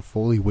attempt to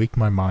fully wake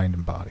my mind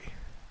and body.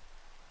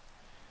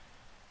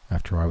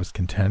 After I was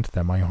content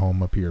that my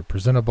home appeared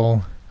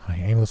presentable, I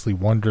aimlessly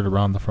wandered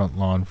around the front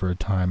lawn for a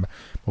time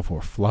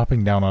before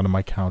flopping down onto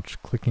my couch,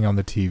 clicking on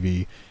the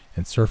TV,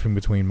 and surfing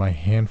between my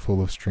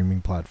handful of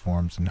streaming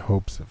platforms in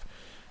hopes of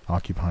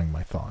occupying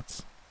my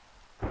thoughts.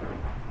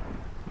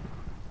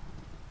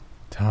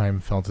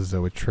 Time felt as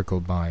though it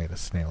trickled by at a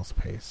snail's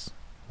pace,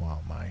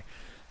 while my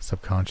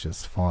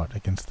subconscious fought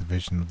against the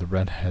vision of the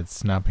redhead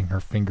snapping her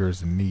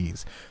fingers and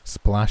knees,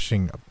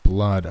 splashing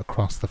blood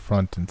across the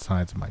front and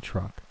sides of my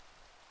truck.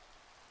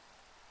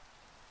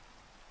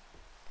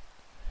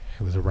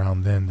 It was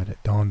around then that it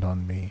dawned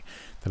on me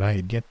that I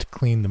had yet to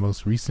clean the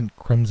most recent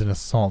crimson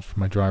assault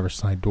from my driver's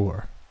side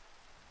door.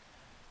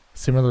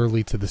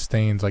 Similarly to the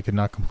stains I could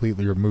not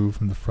completely remove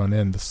from the front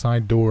end, the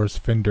side doors,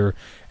 fender,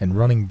 and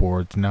running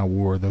boards now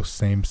wore those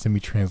same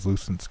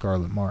semi-translucent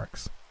scarlet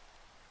marks.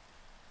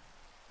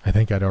 I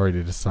think I'd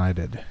already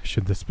decided,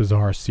 should this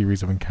bizarre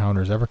series of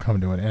encounters ever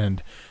come to an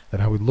end, that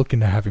I would look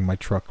into having my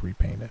truck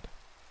repainted.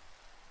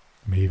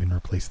 I may even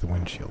replace the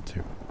windshield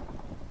too.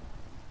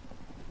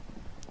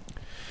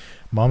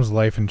 Mom's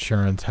life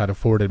insurance had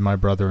afforded my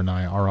brother and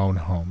I our own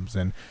homes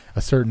and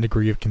a certain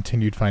degree of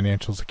continued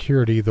financial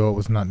security, though it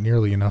was not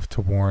nearly enough to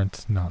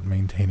warrant not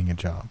maintaining a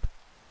job.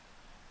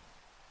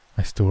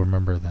 I still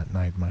remember that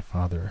night my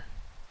father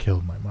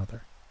killed my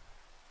mother.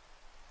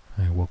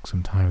 I awoke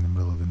sometime in the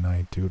middle of the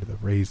night due to the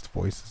raised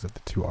voices of the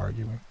two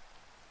arguing.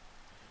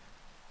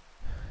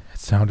 It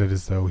sounded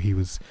as though he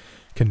was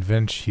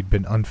convinced she'd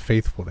been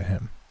unfaithful to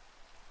him,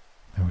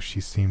 though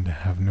she seemed to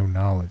have no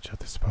knowledge of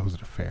the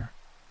supposed affair.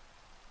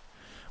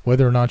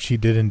 Whether or not she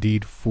did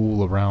indeed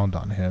fool around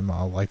on him,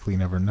 I'll likely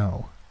never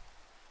know.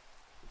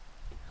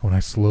 When I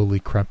slowly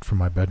crept from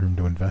my bedroom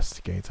to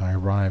investigate, I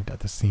arrived at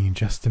the scene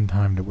just in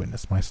time to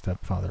witness my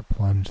stepfather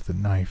plunge the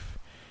knife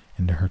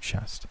into her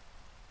chest.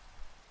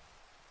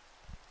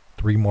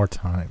 3 more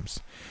times,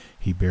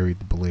 he buried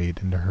the blade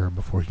into her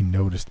before he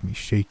noticed me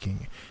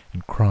shaking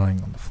and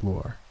crying on the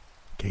floor,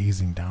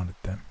 gazing down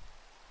at them.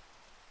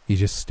 He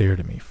just stared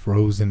at me,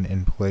 frozen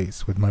in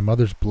place, with my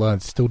mother's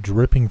blood still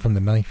dripping from the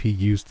knife he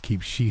used to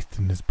keep sheathed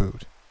in his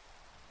boot.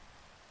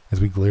 As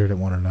we glared at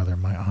one another,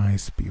 my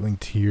eyes spewing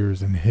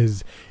tears and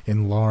his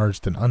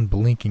enlarged and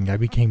unblinking, I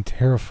became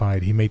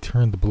terrified he may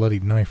turn the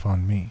bloodied knife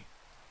on me.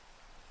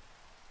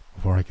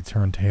 Before I could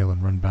turn tail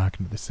and run back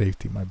into the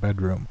safety of my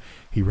bedroom,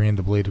 he ran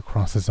the blade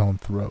across his own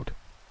throat,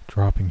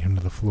 dropping him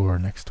to the floor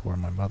next to where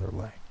my mother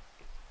lay.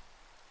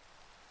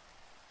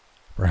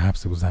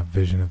 Perhaps it was that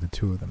vision of the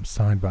two of them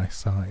side by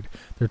side,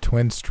 their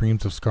twin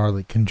streams of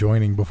scarlet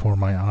conjoining before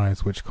my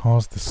eyes, which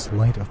caused the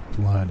sight of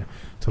blood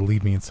to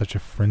leave me in such a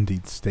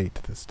frenzied state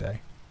to this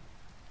day.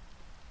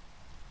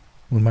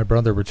 When my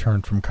brother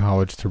returned from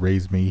college to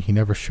raise me, he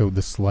never showed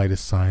the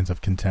slightest signs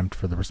of contempt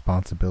for the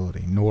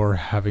responsibility, nor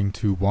having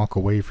to walk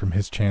away from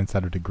his chance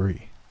at a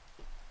degree.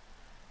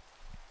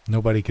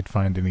 Nobody could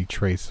find any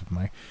trace of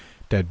my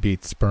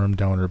deadbeat sperm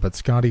donor, but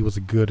Scotty was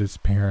as good a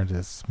parent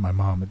as my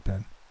mom had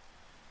been.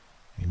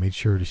 He made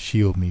sure to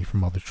shield me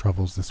from all the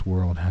troubles this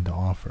world had to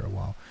offer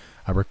while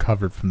I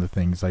recovered from the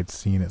things I'd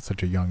seen at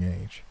such a young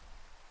age.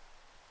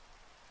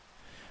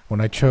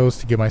 When I chose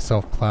to get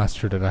myself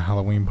plastered at a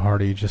Halloween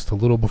party just a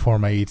little before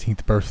my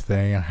 18th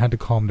birthday, I had to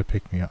call him to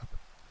pick me up.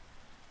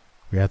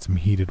 We had some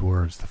heated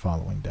words the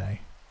following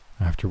day,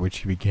 after which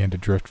he began to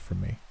drift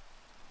from me.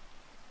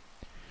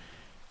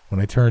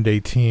 When I turned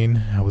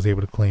 18, I was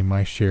able to claim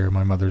my share of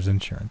my mother's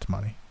insurance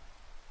money.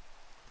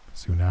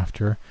 Soon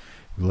after,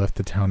 we left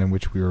the town in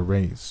which we were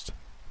raised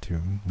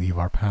to leave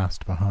our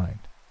past behind.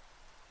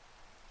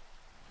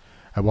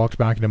 I walked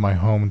back into my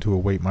home to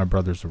await my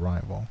brother's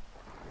arrival.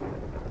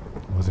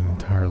 I wasn't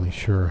entirely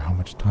sure how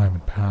much time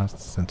had passed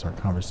since our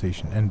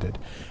conversation ended,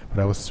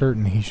 but I was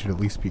certain he should at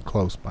least be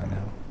close by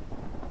now.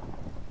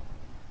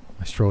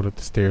 I strolled up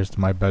the stairs to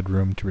my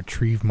bedroom to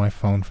retrieve my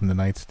phone from the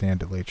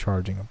nightstand it lay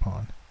charging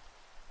upon.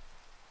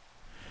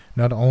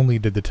 Not only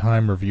did the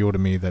time reveal to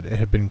me that it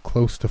had been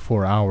close to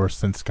 4 hours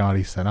since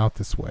Scotty set out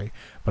this way,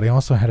 but I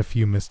also had a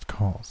few missed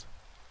calls.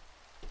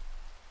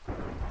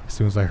 As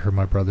soon as I heard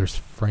my brother's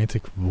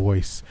frantic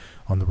voice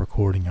on the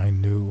recording, I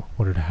knew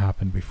what had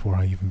happened before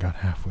I even got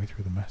halfway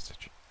through the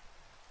message.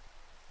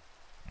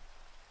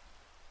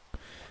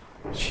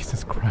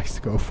 Jesus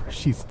Christ, Gopher,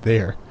 she's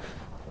there.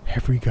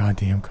 Every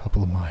goddamn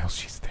couple of miles,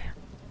 she's there.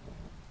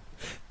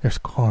 There's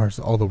cars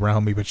all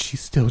around me, but she's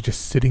still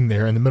just sitting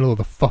there in the middle of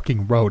the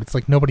fucking road. It's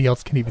like nobody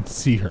else can even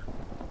see her.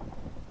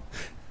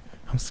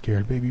 I'm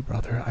scared, baby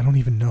brother. I don't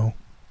even know.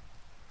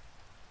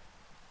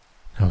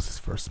 That was his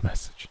first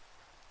message.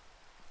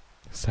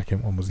 The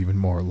second one was even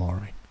more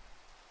alarming.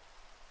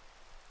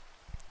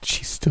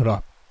 She stood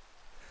up.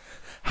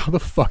 How the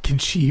fuck can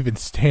she even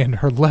stand?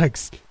 Her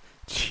legs,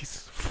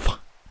 Jesus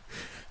fuck,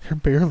 they're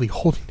barely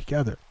holding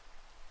together.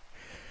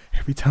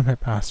 Every time I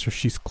pass her,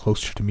 she's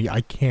closer to me.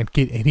 I can't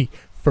get any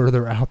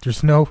further out.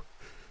 There's no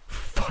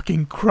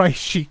fucking Christ.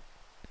 She...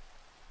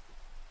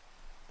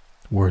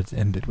 Words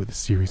ended with a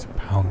series of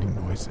pounding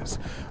noises,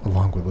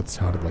 along with what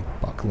sounded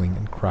like buckling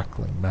and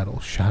crackling metal,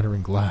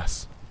 shattering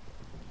glass.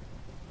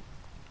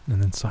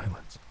 And then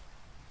silence.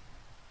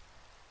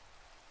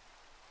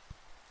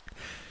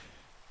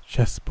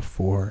 Just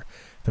before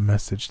the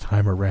message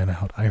timer ran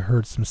out, I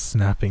heard some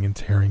snapping and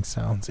tearing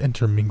sounds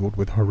intermingled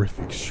with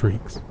horrific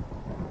shrieks.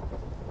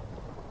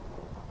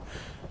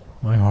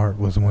 My heart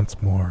was once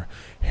more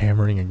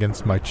hammering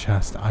against my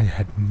chest. I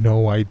had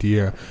no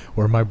idea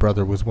where my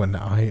brother was when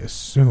I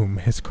assume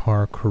his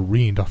car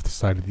careened off the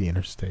side of the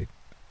interstate.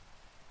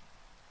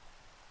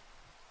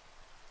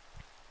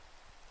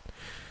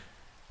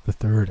 The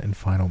third and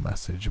final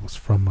message was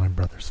from my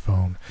brother's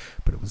phone,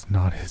 but it was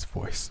not his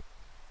voice.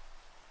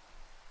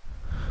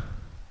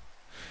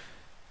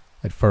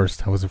 At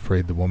first, I was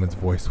afraid the woman's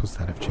voice was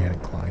that of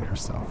Janet Klein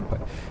herself,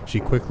 but she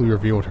quickly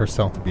revealed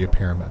herself to be a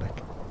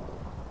paramedic.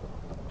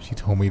 She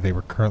told me they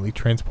were currently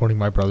transporting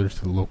my brother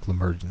to the local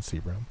emergency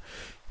room.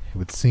 It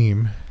would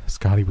seem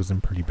Scotty was in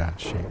pretty bad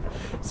shape,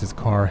 as his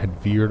car had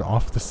veered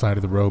off the side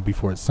of the road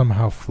before it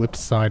somehow flipped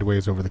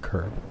sideways over the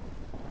curb.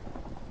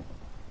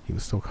 He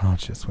was still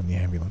conscious when the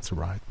ambulance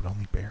arrived, but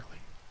only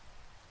barely.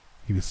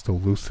 He was still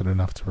lucid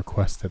enough to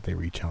request that they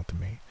reach out to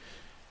me.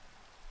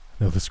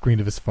 Though the screen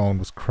of his phone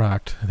was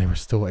cracked, they were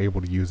still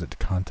able to use it to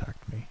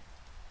contact me.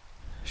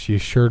 She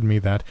assured me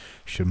that,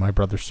 should my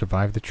brother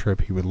survive the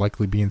trip, he would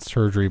likely be in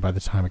surgery by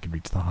the time I could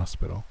reach the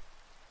hospital.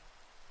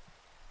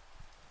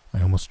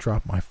 I almost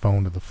dropped my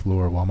phone to the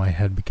floor while my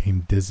head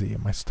became dizzy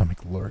and my stomach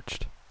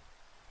lurched.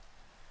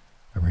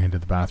 I ran to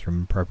the bathroom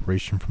in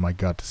preparation for my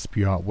gut to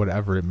spew out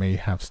whatever it may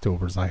have still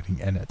residing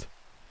in it.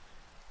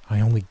 I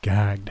only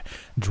gagged,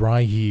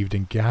 dry heaved,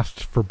 and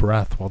gasped for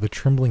breath while the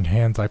trembling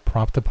hands I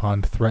propped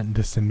upon threatened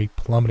to send me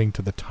plummeting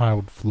to the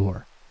tiled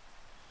floor.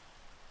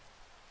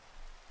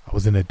 I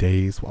was in a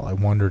daze while I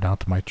wandered out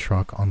to my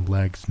truck on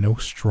legs no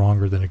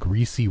stronger than a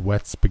greasy,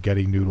 wet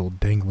spaghetti noodle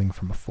dangling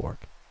from a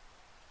fork.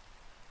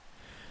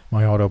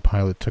 My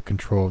autopilot took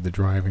control of the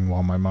driving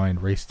while my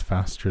mind raced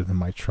faster than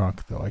my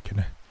truck, though I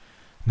could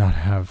not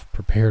have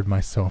prepared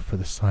myself for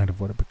the sight of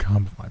what had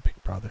become of my big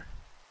brother.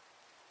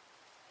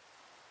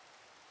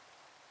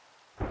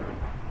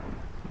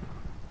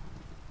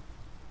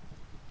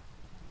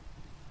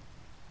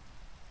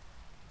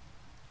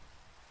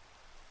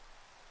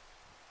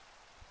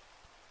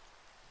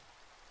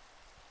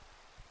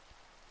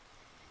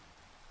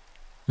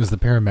 As the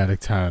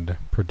paramedics had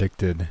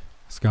predicted,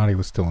 Scotty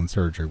was still in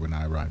surgery when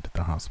I arrived at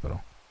the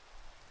hospital.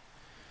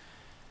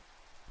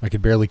 I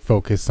could barely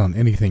focus on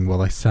anything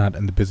while I sat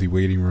in the busy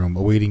waiting room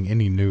awaiting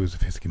any news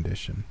of his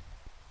condition.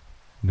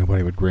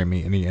 Nobody would grant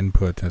me any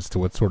input as to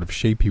what sort of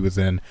shape he was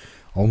in,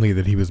 only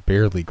that he was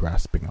barely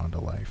grasping onto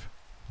life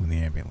when the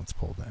ambulance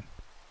pulled in.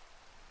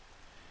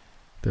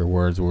 Their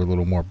words were a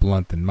little more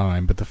blunt than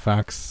mine, but the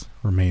facts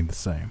remained the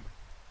same.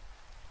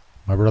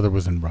 My brother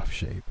was in rough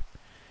shape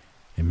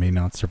and may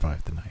not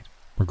survive the night,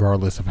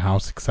 regardless of how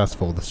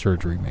successful the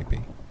surgery may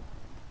be.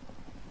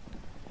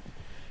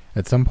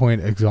 At some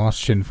point,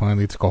 exhaustion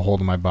finally took a hold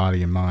of my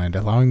body and mind,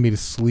 allowing me to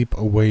sleep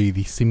away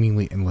the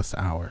seemingly endless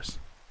hours.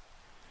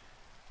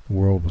 The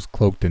world was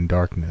cloaked in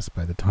darkness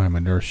by the time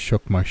a nurse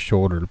shook my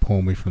shoulder to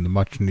pull me from the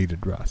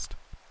much-needed rest.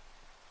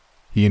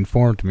 He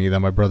informed me that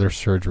my brother's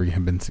surgery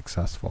had been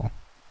successful,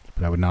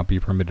 but I would not be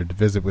permitted to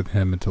visit with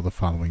him until the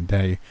following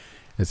day,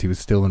 as he was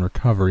still in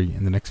recovery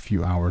and the next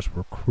few hours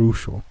were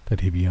crucial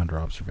that he be under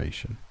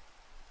observation.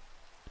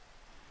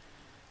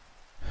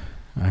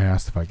 I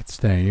asked if I could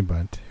stay,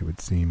 but it would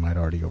seem I'd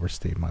already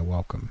overstayed my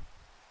welcome.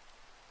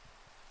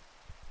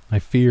 I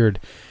feared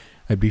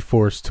I'd be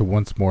forced to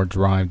once more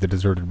drive the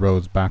deserted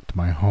roads back to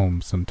my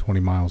home some 20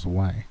 miles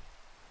away.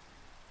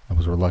 I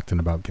was reluctant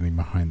about getting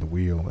behind the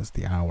wheel as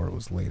the hour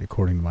was late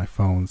according to my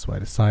phone, so I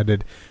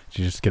decided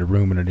to just get a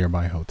room in a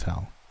nearby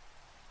hotel.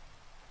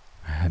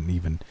 I hadn't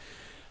even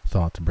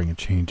thought to bring a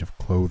change of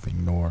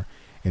clothing nor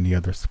any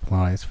other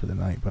supplies for the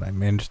night, but I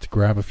managed to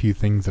grab a few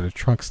things at a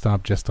truck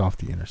stop just off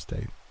the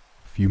interstate,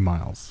 a few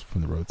miles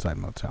from the roadside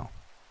motel.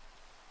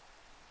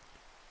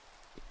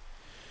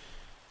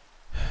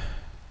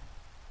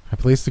 I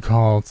placed a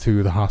call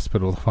to the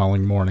hospital the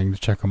following morning to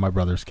check on my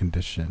brother's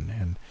condition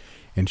and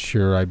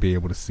ensure I'd be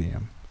able to see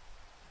him.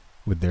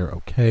 With their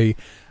okay,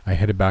 I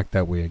headed back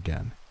that way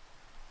again.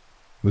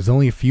 It was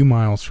only a few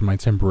miles from my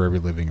temporary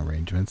living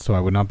arrangements, so I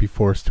would not be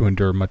forced to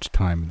endure much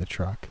time in the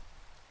truck.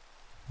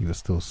 He was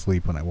still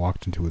asleep when I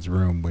walked into his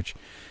room, which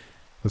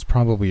was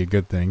probably a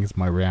good thing, as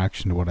my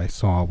reaction to what I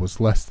saw was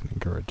less than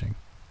encouraging.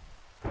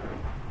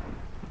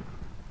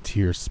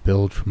 Tears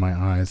spilled from my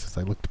eyes as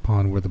I looked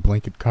upon where the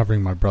blanket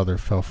covering my brother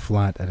fell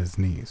flat at his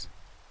knees,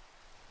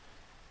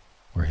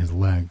 where his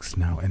legs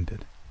now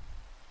ended.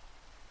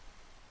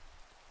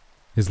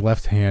 His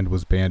left hand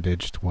was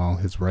bandaged while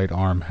his right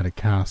arm had a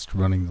cast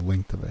running the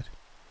length of it.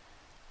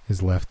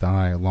 His left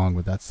eye, along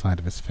with that side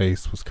of his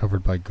face, was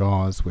covered by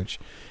gauze which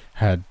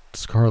had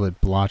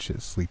scarlet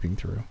blotches sleeping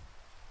through.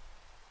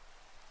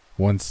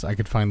 Once I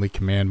could finally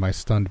command my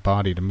stunned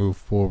body to move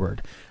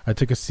forward, I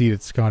took a seat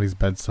at Scotty's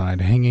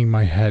bedside, hanging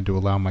my head to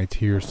allow my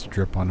tears to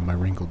drip onto my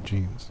wrinkled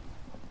jeans.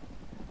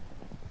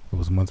 I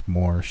was once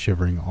more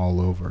shivering all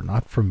over,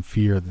 not from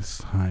fear this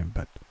time,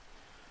 but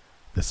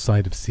the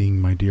sight of seeing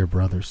my dear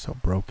brother so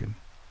broken.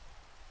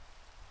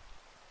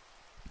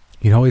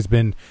 He'd always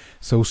been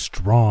so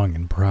strong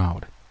and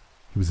proud.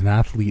 He was an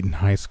athlete in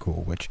high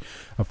school, which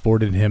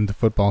afforded him the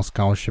football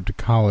scholarship to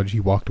college he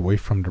walked away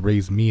from to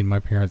raise me in my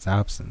parents'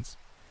 absence.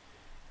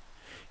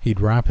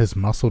 He'd wrap his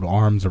muscled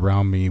arms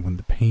around me when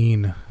the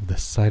pain of the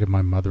sight of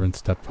my mother and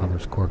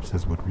stepfather's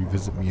corpses would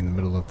revisit me in the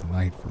middle of the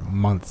night for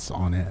months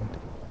on end.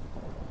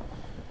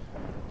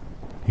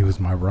 He was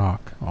my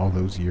rock all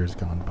those years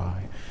gone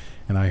by,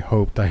 and I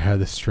hoped I had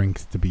the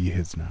strength to be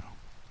his now.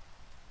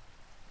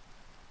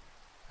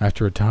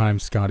 After a time,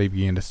 Scotty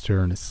began to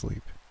stir in his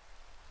sleep.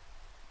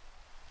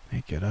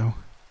 "Hey, kiddo,"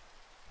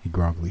 he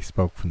groggily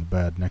spoke from the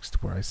bed next to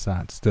where I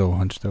sat, still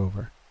hunched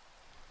over.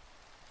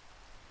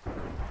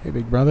 "Hey,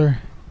 big brother,"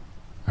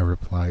 I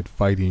replied,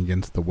 fighting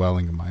against the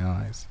welling of my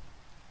eyes.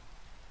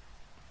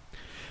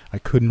 I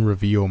couldn't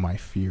reveal my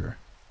fear.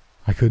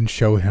 I couldn't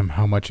show him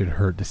how much it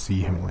hurt to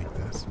see him like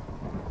this.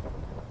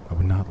 I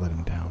would not let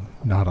him down,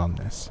 not on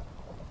this.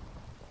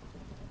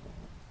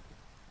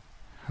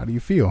 "How do you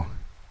feel?"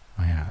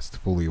 I asked,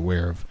 fully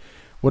aware of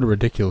what a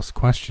ridiculous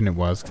question it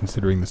was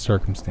considering the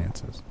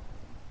circumstances.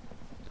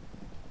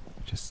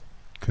 I just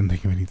couldn't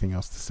think of anything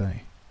else to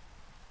say.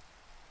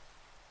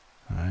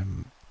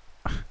 "I'm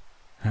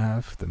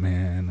half the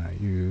man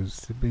I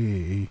used to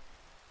be,"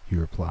 he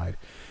replied,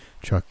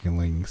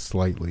 chuckling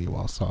slightly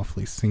while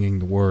softly singing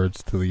the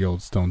words to the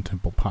old Stone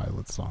Temple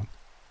Pilots song.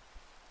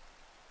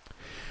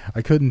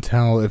 I couldn't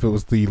tell if it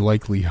was the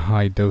likely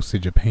high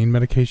dosage of pain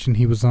medication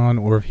he was on,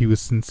 or if he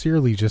was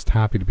sincerely just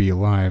happy to be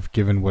alive,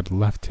 given what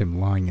left him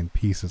lying in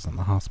pieces on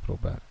the hospital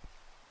bed.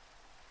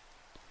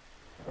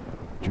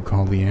 "Did you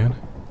call Leanne?"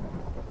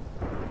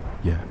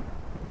 "Yeah.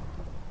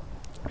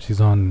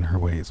 She's on her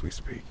way as we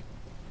speak.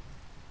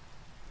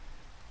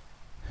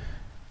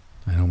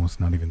 I'd almost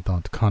not even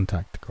thought to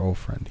contact the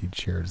girlfriend he'd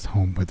shared his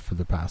home with for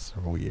the past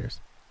several years.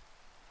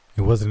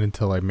 It wasn't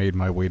until I made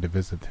my way to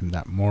visit him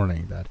that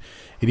morning that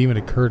it even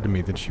occurred to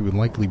me that she would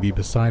likely be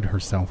beside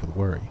herself with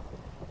worry.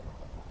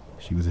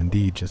 She was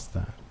indeed just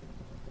that.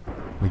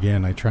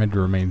 Again, I tried to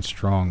remain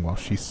strong while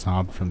she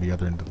sobbed from the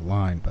other end of the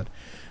line, but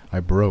I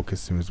broke as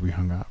soon as we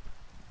hung up.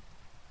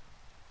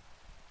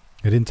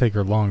 It didn't take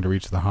her long to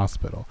reach the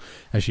hospital,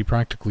 as she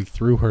practically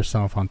threw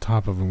herself on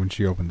top of him when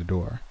she opened the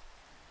door.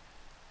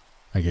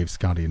 I gave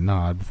Scotty a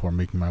nod before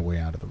making my way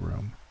out of the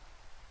room.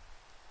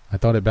 I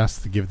thought it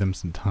best to give them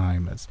some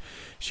time, as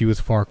she was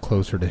far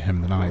closer to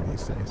him than I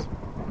these days.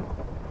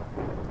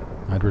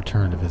 I'd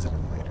return to visit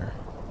him later,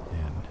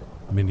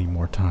 and many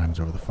more times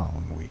over the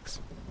following weeks.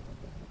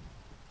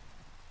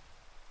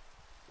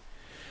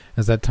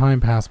 As that time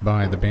passed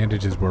by, the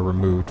bandages were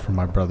removed from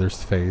my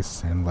brother's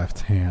face and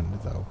left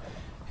hand, though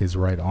his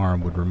right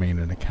arm would remain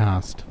in a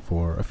cast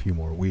for a few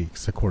more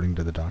weeks, according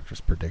to the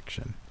doctor's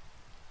prediction.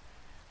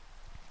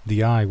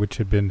 The eye, which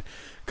had been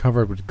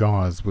covered with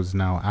gauze, was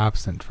now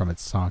absent from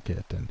its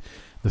socket, and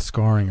the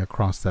scarring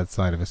across that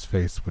side of his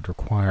face would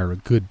require a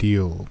good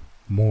deal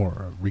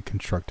more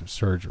reconstructive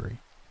surgery.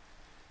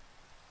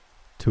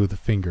 Two of the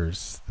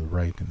fingers, the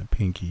right and the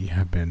pinky,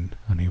 had been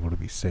unable to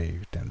be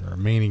saved, and the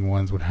remaining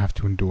ones would have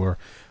to endure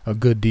a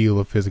good deal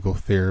of physical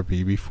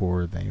therapy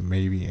before they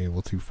may be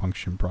able to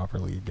function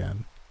properly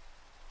again.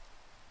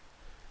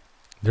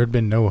 There had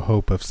been no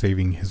hope of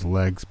saving his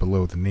legs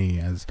below the knee,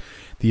 as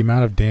the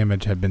amount of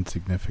damage had been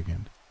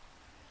significant.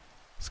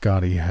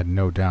 Scotty had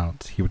no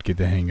doubt he would get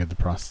the hang of the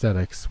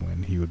prosthetics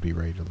when he would be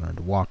ready to learn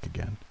to walk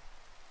again.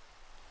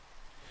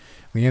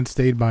 Leanne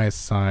stayed by his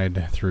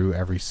side through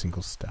every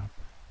single step.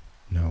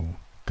 No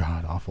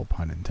god-awful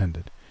pun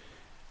intended.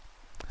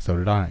 So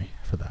did I,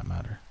 for that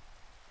matter.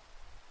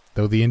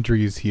 Though the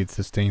injuries he had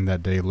sustained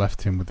that day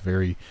left him with a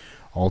very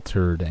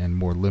altered and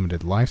more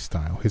limited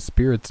lifestyle, his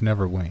spirits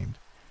never waned.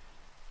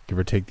 Give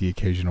or take the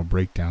occasional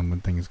breakdown when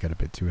things got a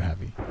bit too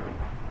heavy.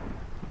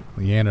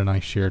 Leanne and I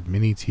shared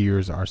many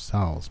tears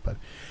ourselves, but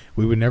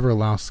we would never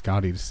allow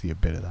Scotty to see a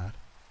bit of that.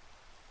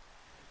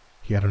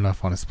 He had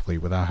enough on his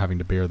plate without having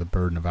to bear the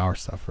burden of our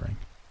suffering.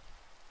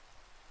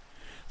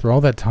 Through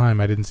all that time,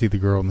 I didn't see the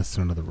girl in the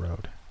center of the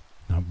road.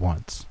 Not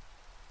once.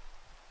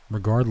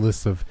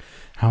 Regardless of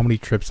how many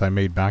trips I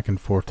made back and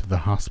forth to the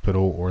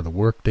hospital or the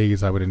work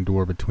days I would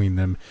endure between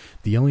them,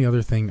 the only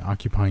other thing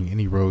occupying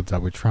any roads I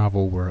would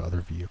travel were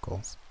other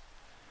vehicles.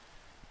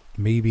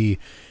 Maybe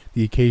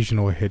the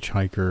occasional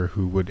hitchhiker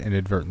who would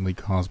inadvertently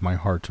cause my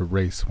heart to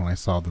race when I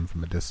saw them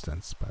from a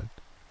distance, but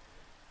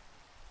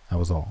that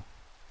was all.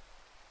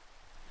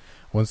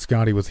 Once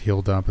Scotty was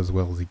healed up as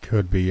well as he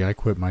could be, I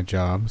quit my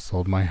job,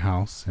 sold my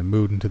house, and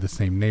moved into the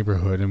same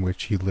neighborhood in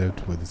which he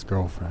lived with his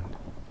girlfriend,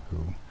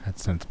 who had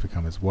since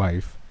become his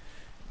wife,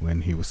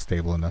 when he was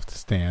stable enough to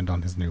stand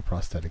on his new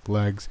prosthetic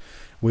legs,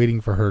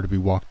 waiting for her to be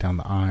walked down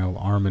the aisle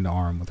arm in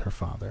arm with her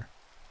father.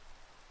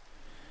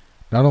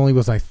 Not only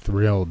was I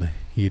thrilled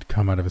he had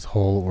come out of his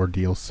whole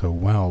ordeal so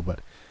well,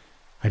 but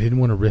I didn't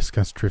want to risk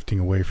us drifting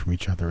away from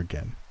each other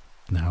again,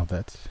 now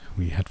that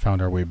we had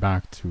found our way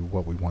back to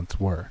what we once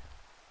were.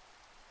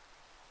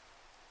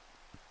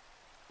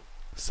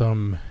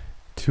 Some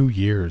 2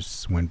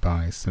 years went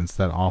by since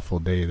that awful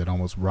day that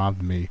almost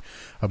robbed me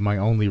of my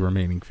only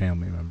remaining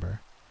family member.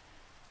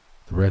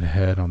 The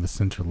redhead on the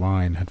center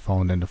line had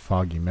fallen into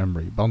foggy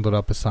memory, bundled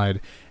up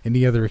beside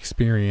any other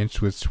experience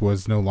which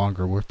was no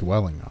longer worth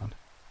dwelling on.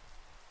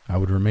 I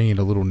would remain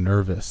a little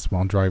nervous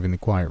while driving the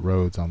quiet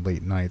roads on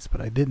late nights,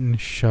 but I didn't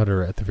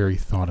shudder at the very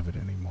thought of it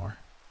anymore.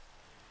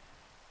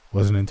 It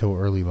wasn't until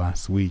early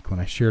last week, when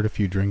I shared a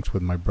few drinks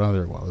with my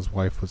brother while his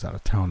wife was out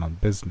of town on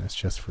business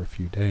just for a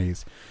few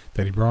days,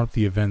 that he brought up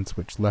the events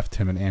which left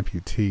him an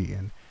amputee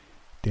and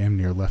damn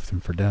near left him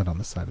for dead on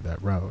the side of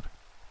that road.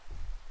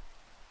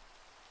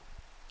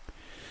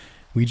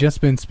 We'd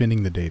just been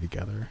spending the day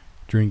together,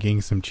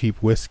 drinking some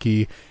cheap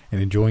whiskey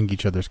and enjoying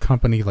each other's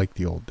company like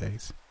the old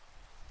days.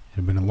 It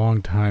had been a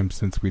long time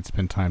since we'd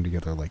spent time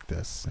together like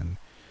this, and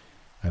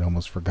I'd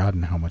almost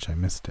forgotten how much I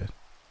missed it.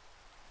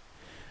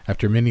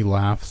 After many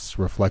laughs,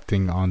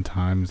 reflecting on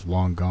times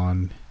long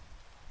gone,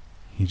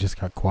 he just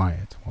got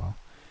quiet while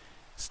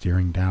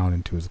staring down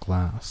into his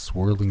glass,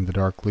 swirling the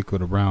dark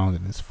liquid around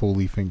in his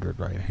fully fingered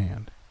right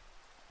hand.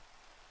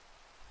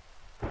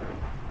 Did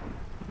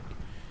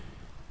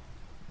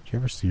you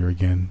ever see her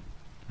again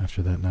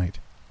after that night?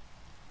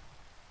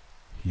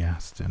 He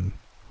asked in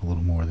a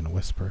little more than a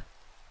whisper.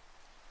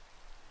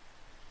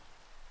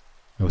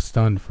 I was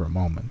stunned for a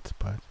moment,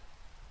 but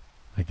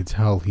I could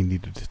tell he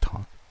needed to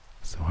talk,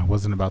 so I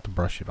wasn't about to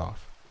brush it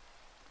off.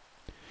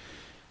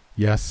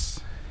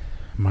 Yes,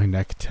 my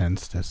neck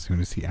tensed as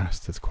soon as he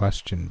asked his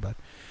question, but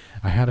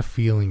I had a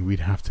feeling we'd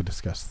have to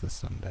discuss this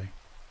someday.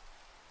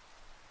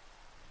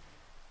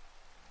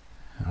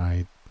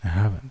 I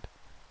haven't.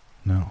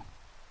 No.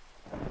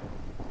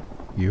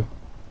 You?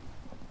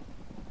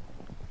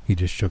 He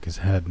just shook his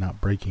head, not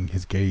breaking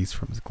his gaze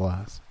from his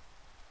glass.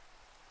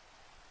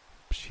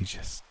 She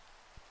just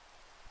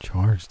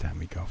charged at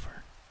me,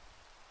 Gopher.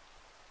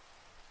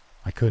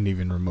 I couldn't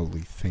even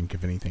remotely think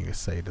of anything to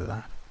say to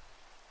that.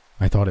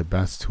 I thought it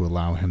best to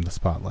allow him the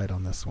spotlight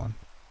on this one.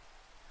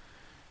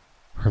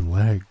 Her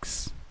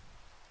legs.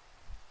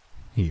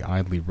 He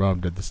idly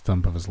rubbed at the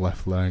stump of his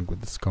left leg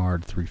with the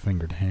scarred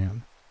 3-fingered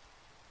hand.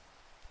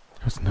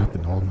 There was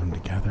nothing holding them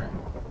together.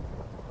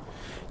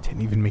 It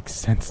didn't even make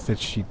sense that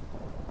she...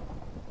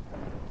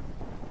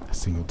 A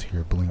single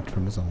tear blinked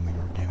from his only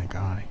organic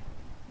eye.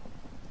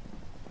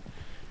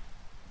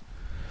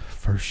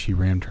 First she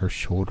rammed her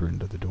shoulder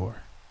into the door.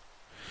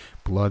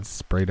 Blood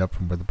sprayed up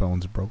from where the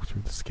bones broke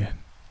through the skin.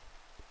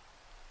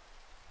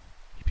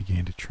 He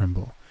began to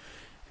tremble,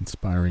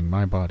 inspiring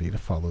my body to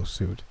follow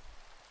suit.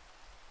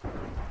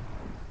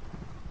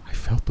 I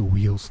felt the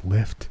wheels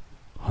lift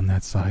on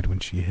that side when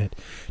she hit,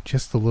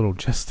 just a little,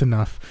 just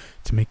enough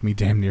to make me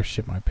damn near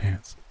shit my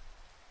pants.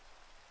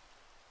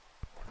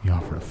 He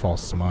offered a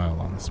false smile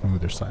on the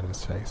smoother side of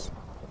his face.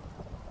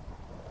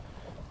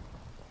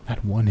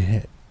 That one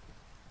hit,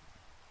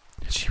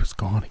 and she was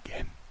gone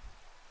again.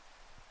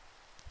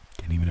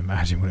 Can't even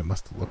imagine what it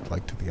must have looked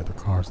like to the other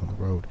cars on the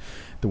road,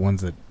 the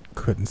ones that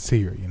couldn't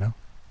see her, you know?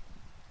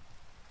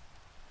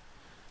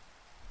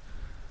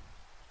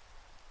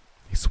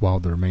 He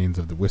swallowed the remains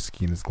of the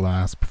whiskey in his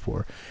glass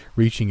before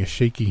reaching a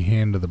shaky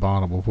hand to the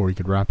bottle before he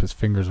could wrap his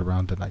fingers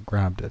around it. I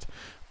grabbed it,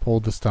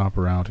 pulled the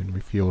stopper out, and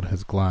refilled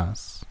his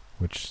glass,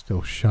 which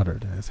still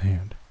shuddered in his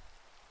hand.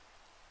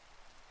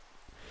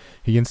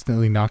 He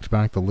instantly knocked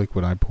back the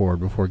liquid I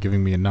poured before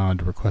giving me a nod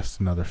to request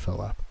another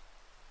fill up.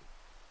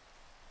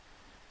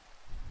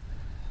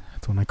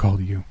 That's when I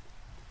called you.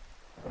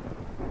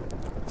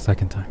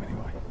 Second time,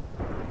 anyway.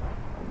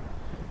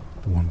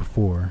 The one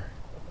before,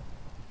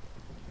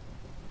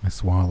 I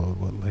swallowed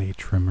what lay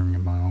trimmering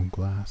in my own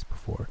glass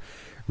before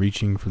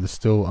reaching for the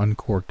still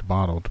uncorked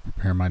bottle to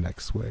prepare my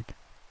next swig.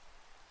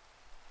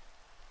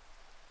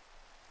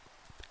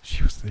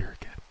 She was there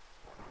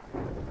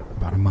again,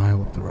 about a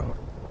mile up the road,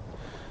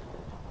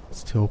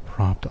 still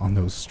propped on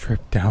those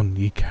stripped down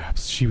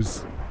kneecaps. She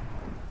was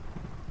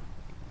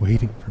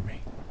waiting for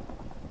me.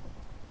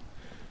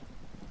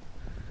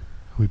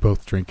 We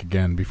both drank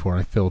again before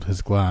I filled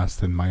his glass,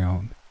 then my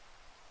own.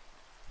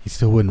 He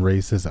still wouldn't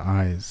raise his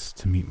eyes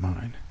to meet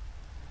mine,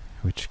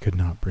 which could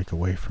not break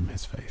away from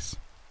his face.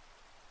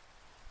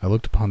 I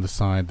looked upon the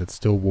side that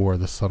still wore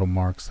the subtle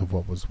marks of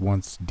what was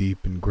once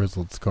deep and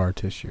grizzled scar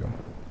tissue.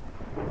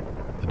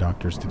 The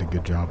doctors did a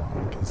good job on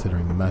him,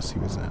 considering the mess he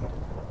was in.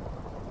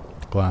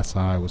 The glass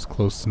eye was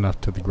close enough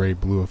to the gray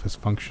blue of his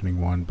functioning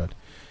one, but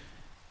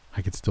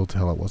I could still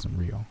tell it wasn't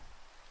real.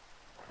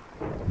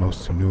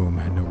 Most who knew him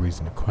had no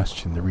reason to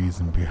question the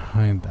reason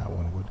behind that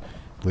one would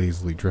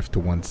lazily drift to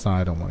one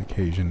side on one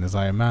occasion, as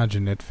I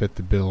imagined it fit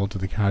the bill to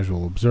the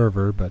casual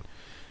observer, but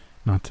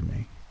not to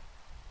me.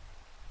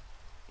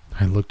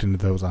 I looked into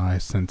those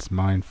eyes since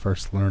mine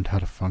first learned how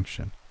to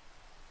function.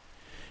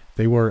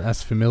 They were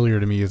as familiar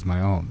to me as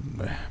my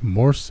own,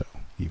 more so,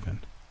 even.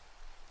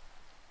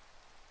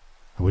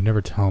 I would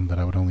never tell him that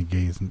I would only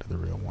gaze into the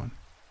real one.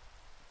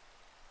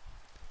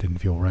 It didn't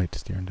feel right to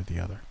stare into the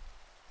other.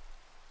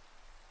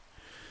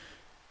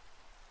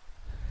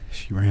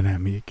 She ran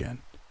at me again.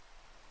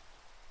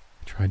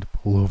 I tried to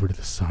pull over to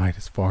the side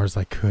as far as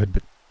I could,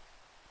 but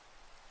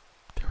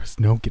there was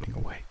no getting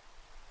away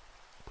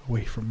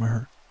from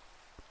her.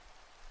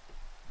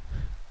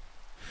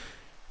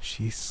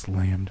 She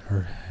slammed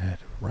her head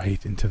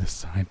right into the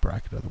side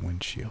bracket of the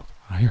windshield.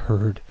 I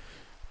heard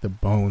the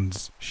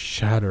bones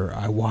shatter.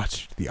 I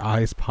watched the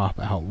eyes pop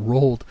out,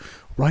 rolled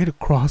right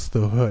across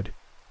the hood.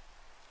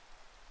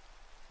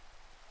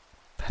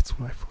 That's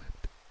when I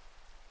flipped.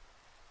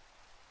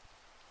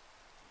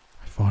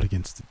 I fought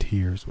against the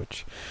tears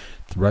which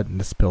threatened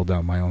to spill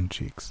down my own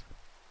cheeks.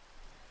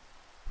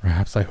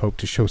 Perhaps I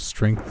hoped to show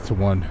strength to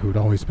one who'd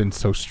always been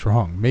so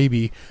strong.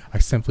 Maybe I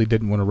simply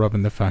didn't want to rub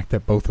in the fact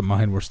that both of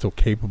mine were still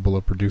capable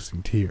of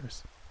producing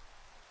tears.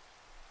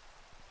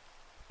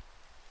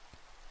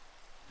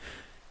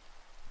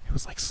 It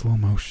was like slow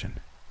motion.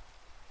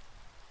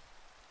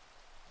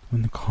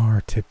 When the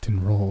car tipped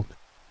and rolled,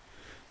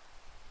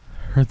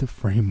 I heard the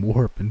frame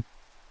warp and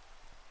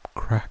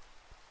crack.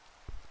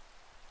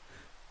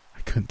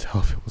 I couldn't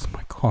tell if it was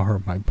my car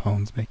or my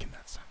bones making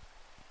that sound.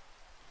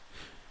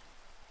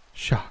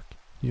 Shock,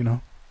 you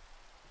know?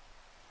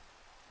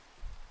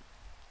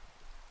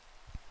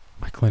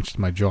 I clenched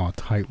my jaw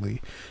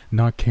tightly,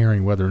 not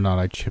caring whether or not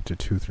I chipped a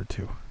tooth or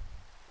two.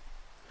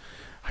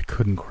 I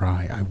couldn't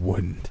cry. I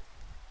wouldn't.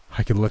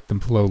 I could let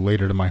them flow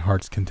later to my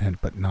heart's content,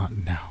 but not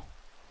now.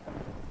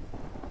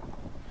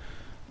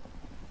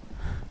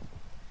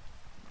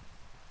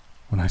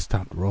 When I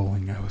stopped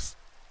rolling, I was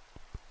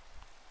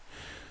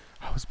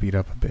beat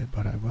up a bit,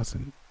 but I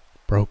wasn't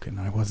broken.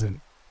 I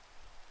wasn't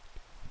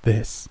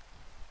this.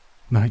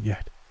 Not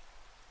yet.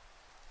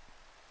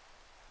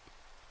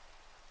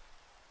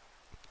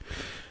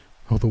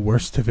 Oh, the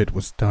worst of it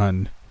was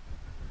done.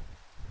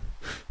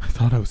 I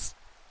thought I was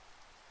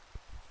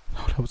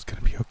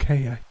gonna be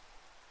okay.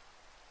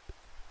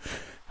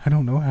 I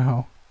don't know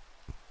how.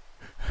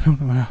 I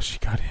don't know how she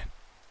got in.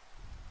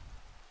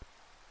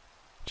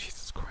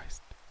 Jesus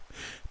Christ.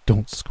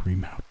 Don't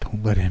scream out.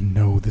 Don't let him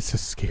know this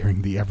is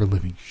scaring the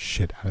ever-living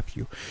shit out of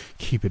you.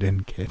 Keep it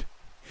in, kid.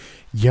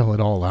 Yell it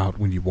all out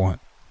when you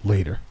want.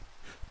 Later.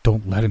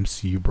 Don't let him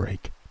see you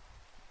break.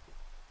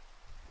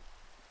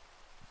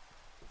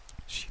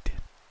 She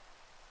did.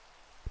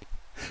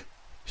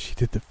 She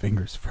did the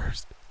fingers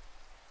first.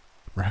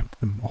 Wrapped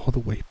them all the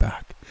way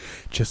back,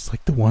 just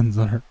like the ones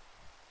on her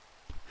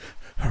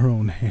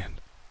own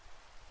hand.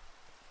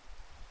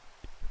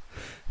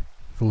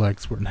 The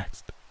legs were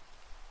next.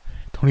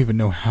 Don't even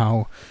know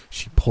how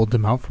she pulled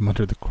them out from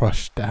under the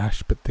crushed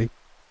stash, but they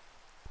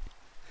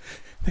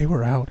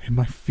were out, and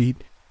my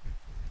feet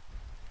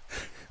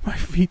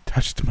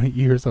touched my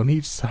ears on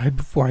each side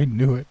before I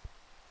knew it.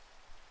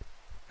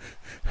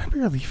 I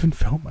barely even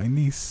felt my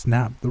knees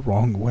snap the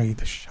wrong way.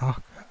 The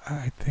shock,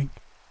 I think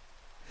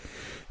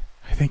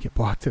it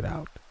blocked it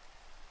out.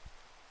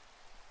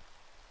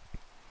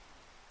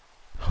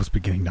 I was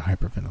beginning to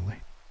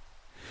hyperventilate.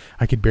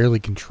 I could barely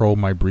control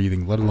my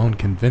breathing, let alone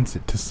convince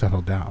it to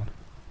settle down.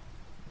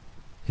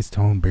 His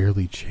tone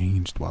barely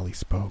changed while he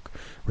spoke,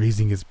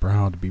 raising his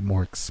brow to be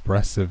more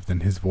expressive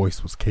than his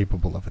voice was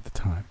capable of at the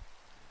time.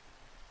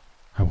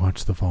 I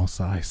watched the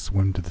false eye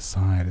swim to the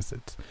side as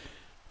it...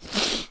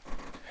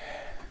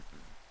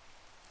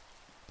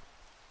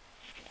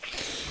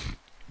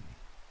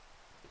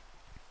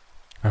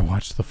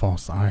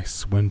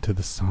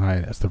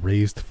 the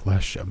raised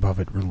flesh above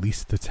it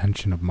released the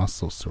tension of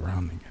muscles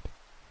surrounding it,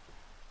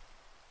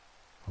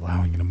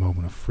 allowing it a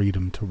moment of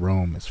freedom to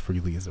roam as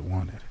freely as it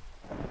wanted.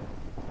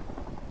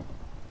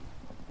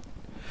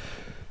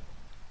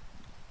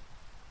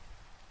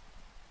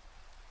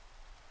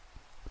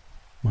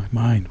 My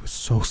mind was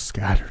so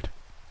scattered.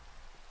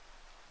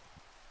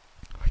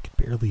 I could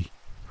barely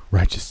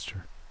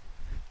register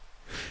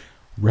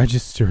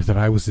that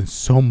I was in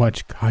so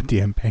much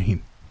goddamn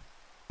pain.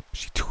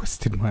 She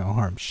twisted my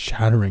arm,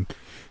 shattering,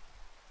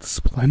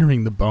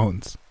 splintering the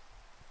bones.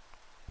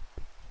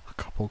 A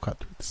couple cut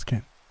through the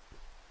skin.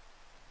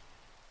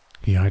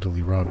 He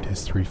idly rubbed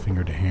his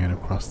 3-fingered hand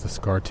across the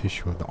scar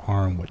tissue of the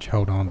arm which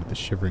held on to the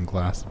shivering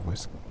glass of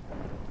whiskey.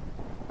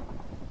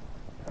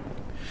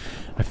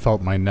 I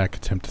felt my neck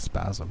attempt to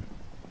spasm.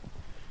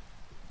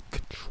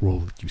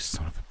 Control it, you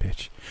son of a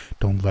bitch.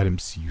 Don't let him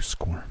see you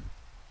squirm.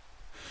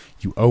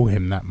 You owe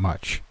him that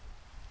much.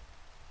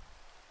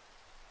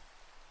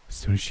 As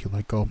soon as she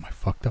let go of my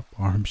fucked up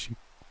arm, she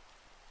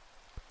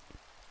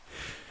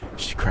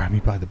grabbed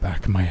me by the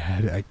back of my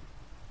head.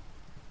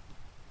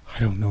 I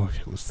don't know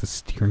if it was the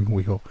steering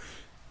wheel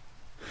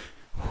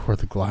or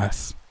the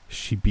glass.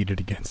 She beat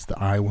it against the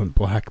eye, went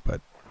black,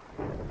 but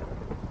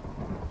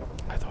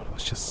I thought it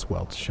was just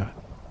swelled shut.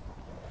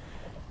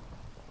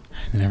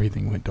 And then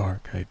everything went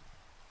dark. I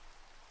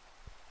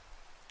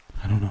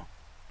don't know.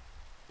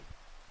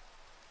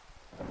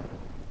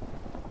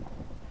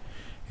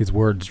 His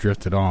words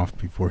drifted off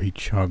before he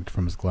chugged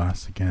from his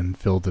glass again,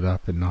 filled it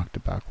up, and knocked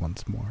it back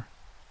once more.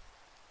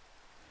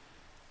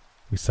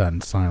 We sat in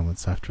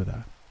silence after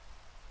that.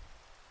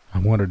 I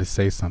wanted to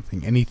say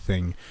something,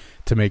 anything,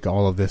 to make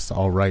all of this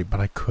all right, but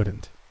I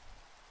couldn't.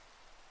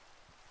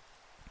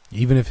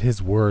 Even if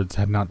his words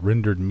had not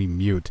rendered me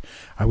mute,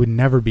 I would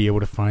never be able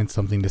to find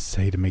something to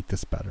say to make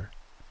this better.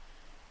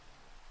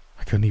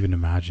 I couldn't even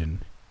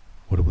imagine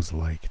what it was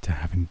like to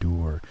have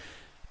endured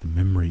the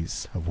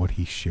memories of what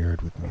he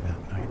shared with me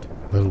that night,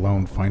 let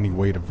alone finding a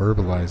way to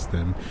verbalize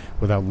them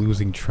without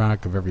losing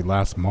track of every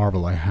last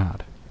marble I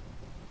had.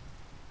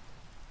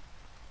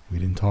 We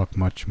didn't talk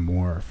much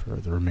more for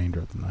the remainder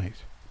of the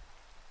night.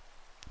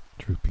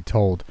 Truth be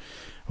told,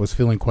 I was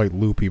feeling quite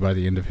loopy by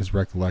the end of his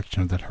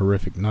recollection of that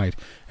horrific night,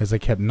 as I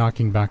kept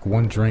knocking back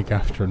one drink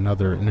after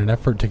another in an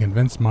effort to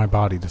convince my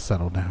body to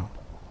settle down.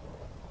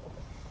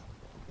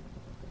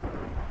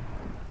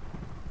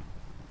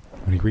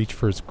 When he reached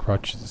for his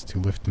crutches to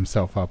lift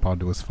himself up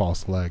onto his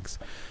false legs,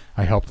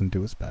 I helped him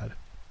to his bed.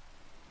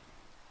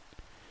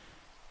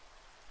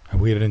 I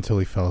waited until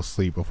he fell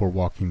asleep before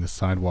walking the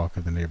sidewalk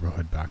of the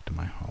neighborhood back to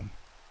my home.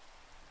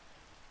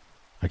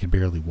 I could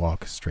barely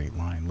walk a straight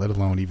line, let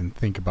alone even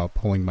think about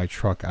pulling my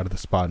truck out of the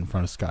spot in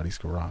front of Scotty's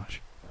garage.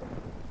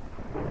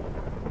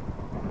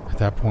 At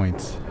that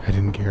point, I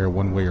didn't care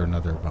one way or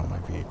another about my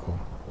vehicle.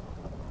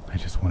 I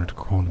just wanted to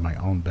crawl into my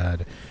own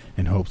bed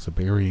in hopes of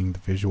burying the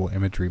visual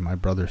imagery my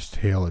brother's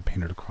tale had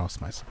painted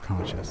across my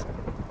subconscious.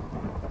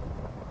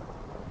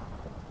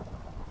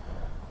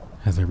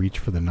 As I reached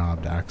for the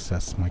knob to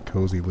access my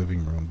cozy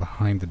living room,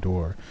 behind the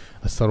door,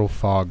 a subtle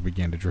fog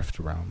began to drift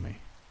around me.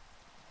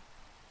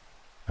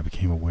 I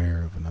became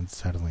aware of an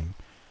unsettling,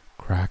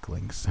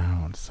 crackling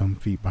sound some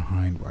feet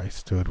behind where I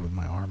stood with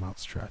my arm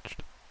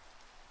outstretched.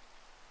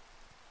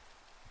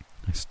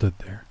 I stood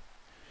there,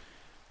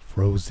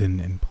 frozen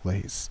in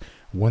place,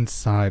 one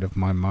side of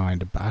my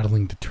mind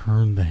battling to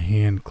turn the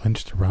hand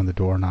clenched around the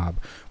doorknob,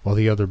 while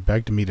the other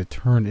begged me to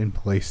turn in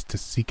place to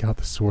seek out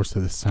the source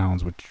of the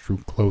sounds which drew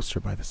closer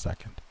by the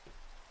second.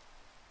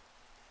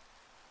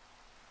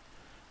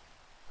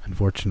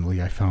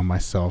 Unfortunately, I found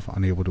myself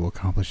unable to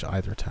accomplish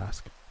either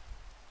task.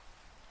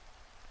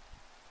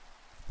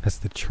 as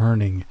the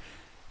churning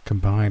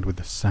combined with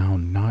a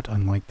sound not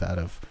unlike that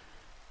of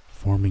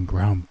forming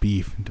ground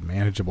beef into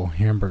manageable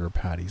hamburger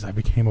patties, I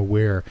became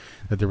aware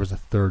that there was a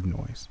third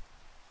noise.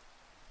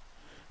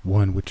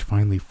 One which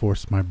finally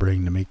forced my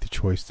brain to make the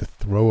choice to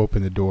throw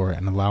open the door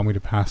and allow me to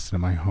pass into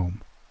my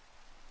home.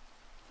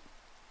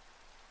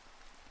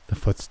 The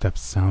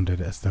footsteps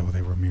sounded as though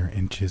they were mere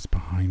inches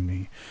behind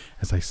me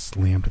as I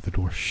slammed the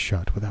door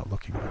shut without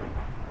looking back.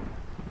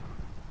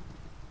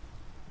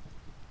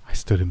 I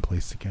stood in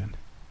place again,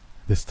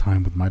 this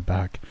time with my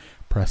back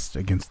pressed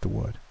against the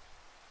wood.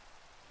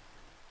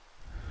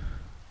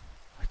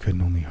 I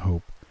couldn't only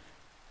hope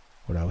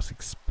what I was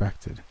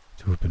expected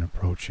to have been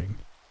approaching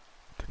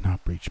did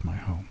not breach my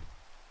home.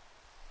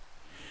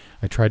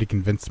 I tried to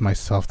convince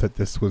myself that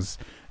this was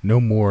no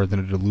more than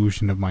a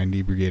delusion of my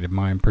inebriated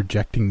mind,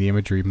 projecting the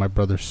imagery of my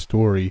brother's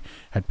story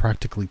had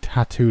practically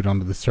tattooed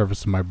onto the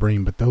surface of my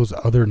brain, but those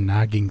other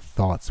nagging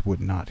thoughts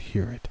would not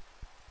hear it.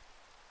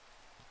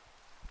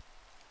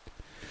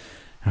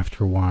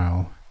 After a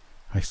while,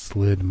 I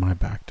slid my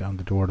back down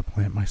the door to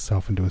plant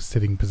myself into a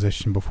sitting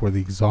position before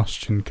the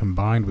exhaustion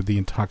combined with the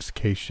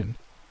intoxication,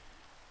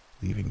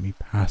 leaving me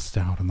passed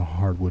out on the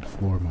hardwood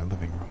floor of my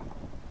living room.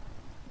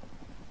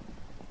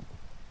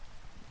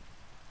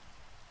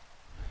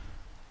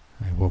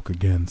 I woke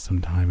again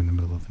sometime in the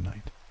middle of the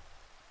night.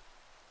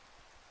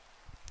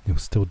 It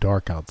was still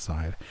dark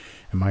outside,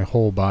 and my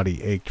whole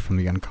body ached from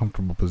the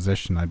uncomfortable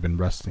position I'd been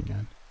resting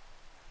in.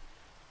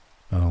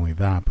 Not only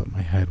that, but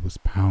my head was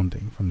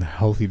pounding from the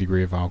healthy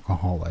degree of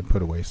alcohol I'd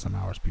put away some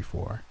hours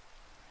before.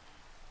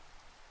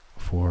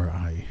 Before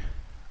I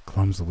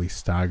clumsily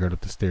staggered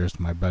up the stairs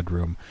to my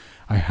bedroom,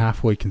 I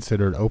halfway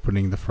considered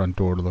opening the front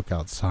door to look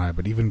outside,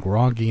 but even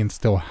groggy and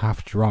still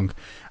half drunk,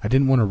 I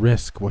didn't want to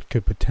risk what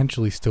could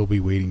potentially still be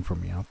waiting for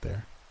me out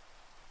there.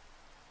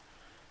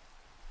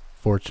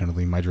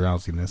 Fortunately, my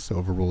drowsiness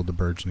overruled the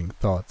burgeoning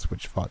thoughts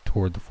which fought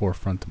toward the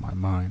forefront of my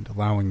mind,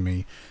 allowing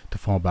me to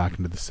fall back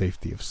into the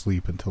safety of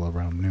sleep until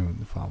around noon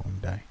the following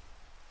day.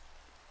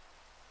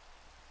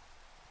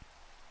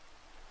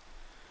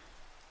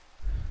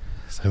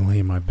 As I lay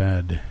in my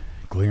bed,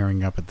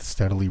 glaring up at the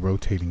steadily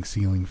rotating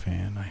ceiling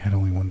fan, I had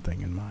only one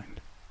thing in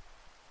mind.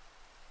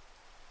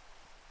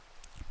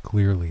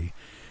 Clearly,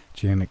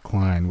 Janet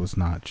Klein was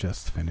not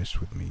just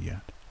finished with me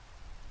yet.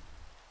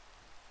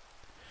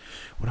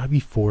 Would I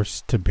be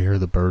forced to bear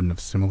the burden of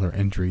similar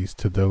injuries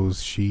to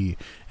those she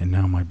and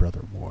now my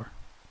brother wore?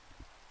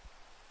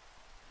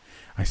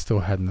 I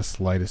still hadn't the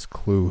slightest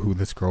clue who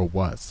this girl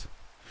was.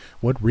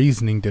 What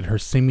reasoning did her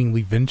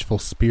seemingly vengeful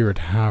spirit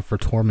have for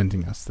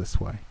tormenting us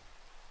this way?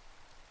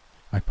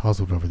 I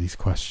puzzled over these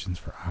questions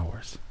for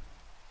hours.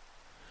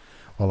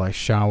 While I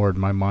showered,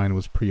 my mind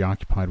was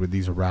preoccupied with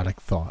these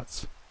erratic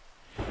thoughts.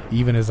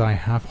 Even as I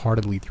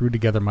half-heartedly threw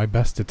together my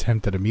best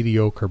attempt at a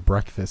mediocre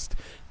breakfast,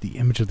 the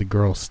image of the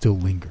girl still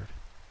lingered.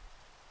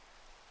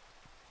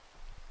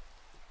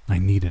 I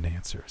needed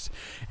answers,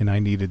 and I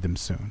needed them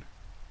soon.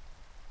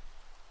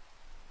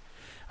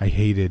 I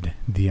hated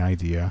the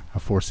idea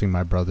of forcing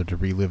my brother to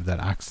relive that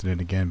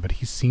accident again, but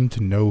he seemed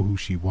to know who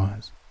she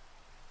was.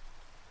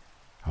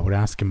 I would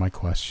ask him my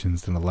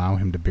questions and allow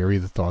him to bury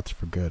the thoughts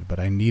for good, but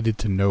I needed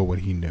to know what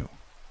he knew.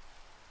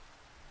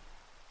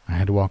 I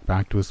had to walk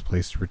back to his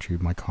place to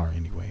retrieve my car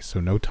anyway, so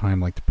no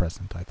time like the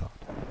present, I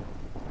thought.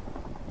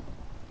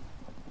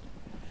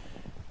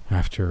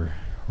 After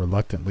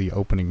reluctantly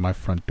opening my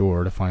front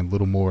door to find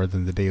little more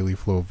than the daily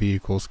flow of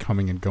vehicles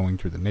coming and going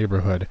through the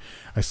neighborhood,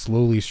 I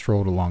slowly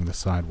strolled along the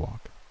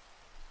sidewalk.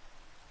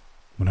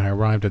 When I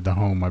arrived at the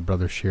home my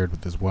brother shared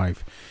with his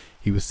wife,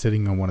 he was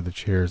sitting on one of the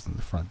chairs on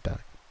the front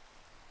deck.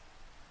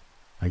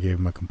 I gave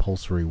him a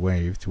compulsory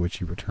wave, to which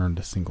he returned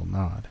a single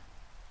nod.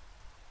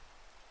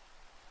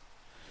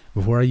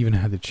 Before I even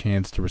had the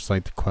chance to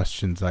recite the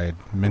questions I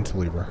had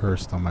mentally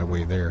rehearsed on my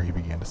way there, he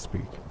began to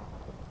speak.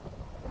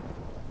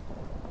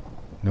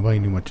 Nobody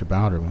knew much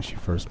about her when she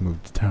first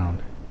moved to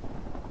town.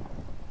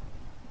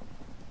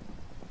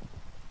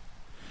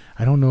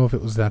 I don't know if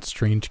it was that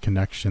strange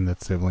connection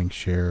that siblings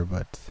share,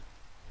 but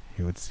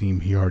it would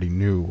seem he already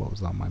knew what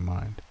was on my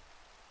mind.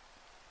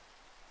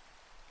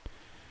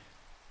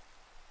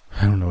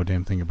 I don't know a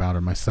damn thing about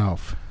her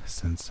myself,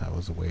 since I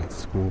was away at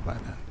school by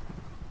then.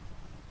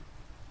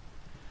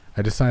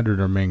 I decided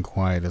to remain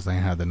quiet as I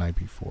had the night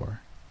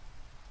before.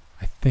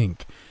 I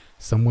think,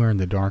 somewhere in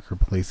the darker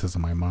places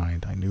of my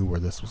mind, I knew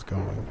where this was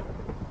going.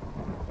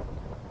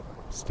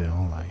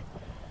 Still, I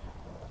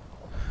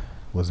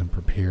wasn't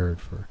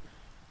prepared for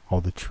all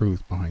the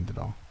truth behind it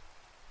all.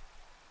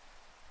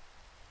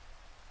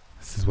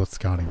 This is what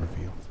Scotty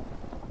revealed.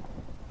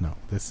 No,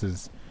 this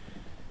is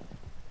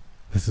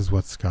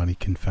what Scotty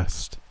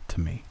confessed to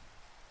me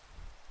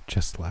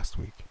just last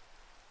week.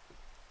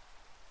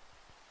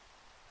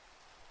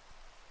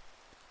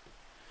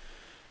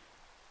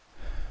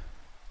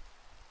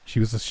 She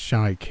was a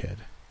shy kid,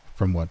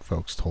 from what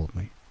folks told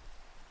me.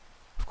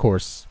 Of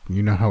course,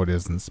 you know how it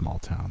is in small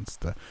towns.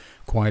 The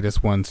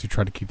quietest ones who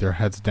try to keep their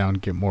heads down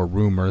get more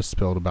rumors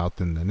spilled about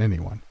than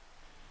anyone.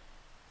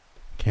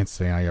 Can't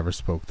say I ever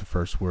spoke the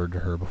first word to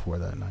her before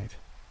that night.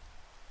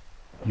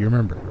 You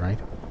remember it, right?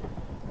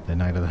 The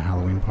night of the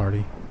Halloween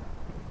party?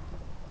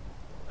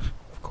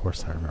 Of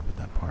course I remembered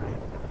that party.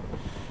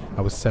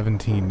 I was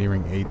 17,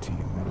 nearing 18.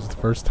 It was the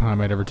first time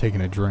I'd ever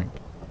taken a drink.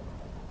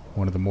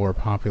 One of the more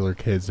popular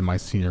kids in my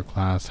senior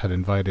class had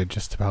invited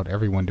just about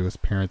everyone to his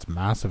parents'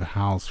 massive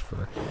house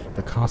for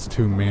the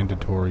costume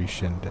mandatory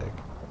shindig.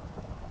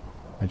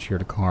 I'd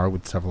shared a car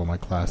with several of my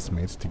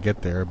classmates to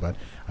get there, but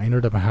I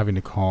ended up having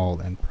to call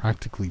and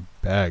practically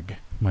beg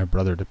my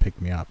brother to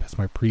pick me up, as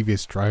my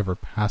previous driver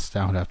passed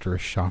out after a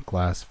shot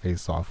glass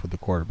face-off with the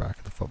quarterback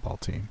of the football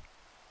team.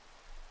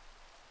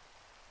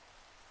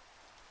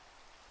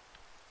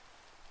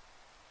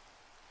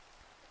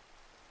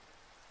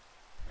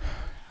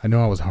 I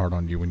know I was hard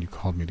on you when you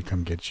called me to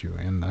come get you,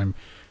 and I'm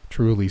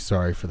truly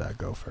sorry for that,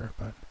 Gopher,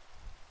 but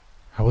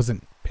I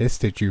wasn't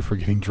pissed at you for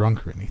getting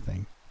drunk or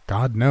anything.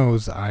 God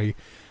knows I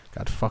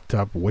got fucked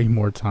up way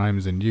more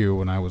times than you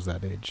when I was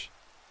that age.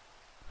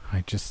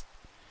 I just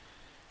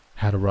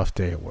had a rough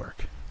day at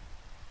work.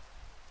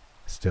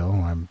 Still,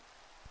 I'm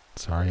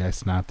sorry I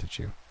snapped at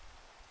you.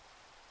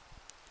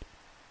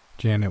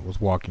 Janet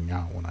was walking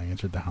out when I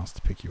entered the house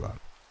to pick you up.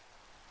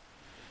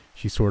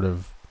 She sort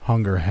of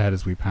hung her head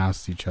as we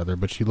passed each other,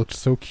 but she looked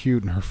so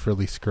cute in her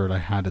frilly skirt I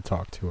had to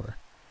talk to her.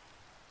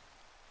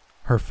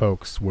 Her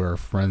folks were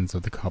friends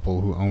of the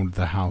couple who owned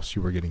the house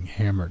you were getting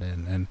hammered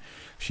in, and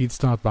she'd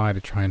stopped by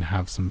to try and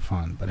have some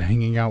fun, but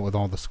hanging out with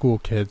all the school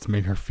kids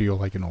made her feel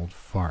like an old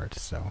fart,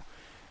 so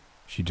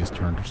she just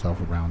turned herself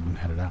around and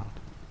headed out.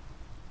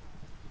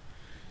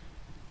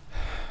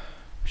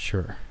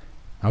 Sure,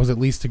 I was at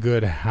least a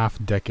good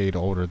half-decade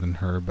older than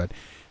her, but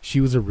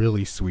she was a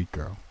really sweet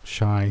girl,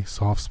 shy,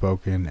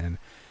 soft-spoken, and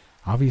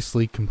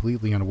obviously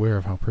completely unaware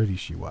of how pretty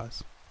she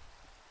was.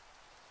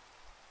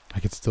 I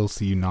could still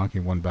see you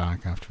knocking one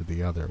back after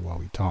the other while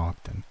we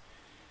talked, and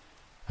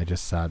I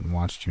just sat and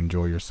watched you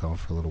enjoy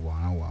yourself for a little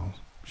while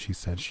she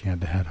said she had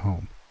to head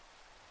home.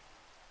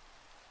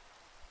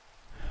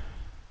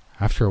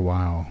 After a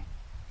while,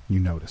 you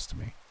noticed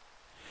me,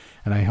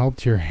 and I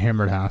helped your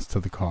hammered ass to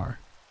the car.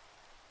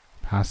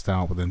 Passed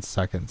out within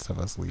seconds of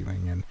us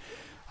leaving, and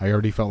I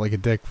already felt like a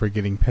dick for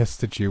getting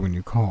pissed at you when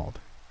you called.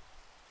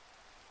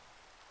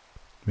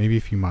 Maybe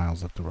a few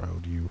miles up the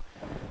road, you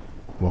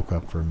woke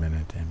up for a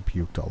minute and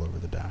puked all over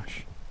the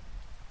dash.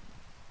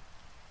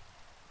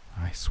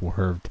 I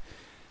swerved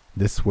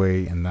this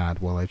way and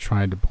that while I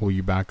tried to pull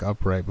you back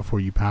upright before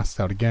you passed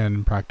out again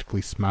and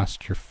practically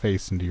smashed your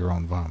face into your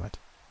own vomit.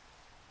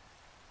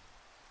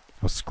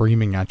 I was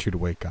screaming at you to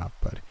wake up,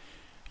 but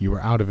you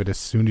were out of it as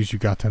soon as you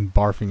got done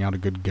barfing out a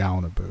good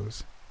gallon of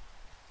booze.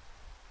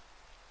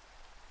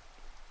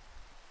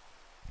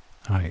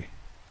 I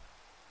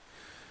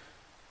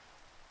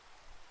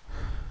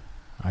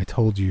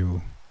told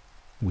you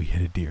we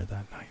hit a deer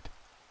that night,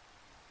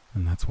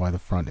 and that's why the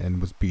front end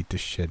was beat to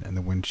shit and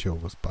the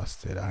windshield was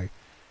busted. I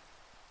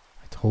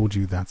told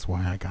you that's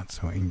why I got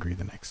so angry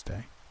the next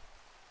day.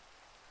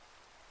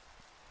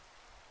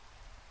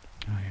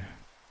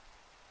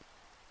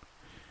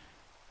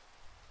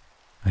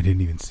 I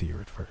didn't even see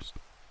her at first.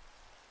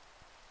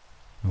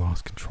 I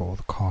lost control of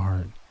the car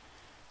and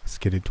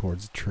skidded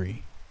towards a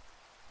tree.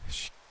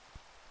 She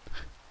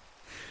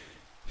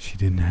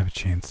didn't have a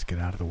chance to get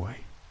out of the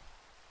way.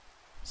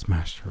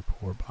 Smashed her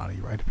poor body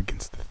right up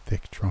against the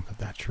thick trunk of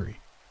that tree.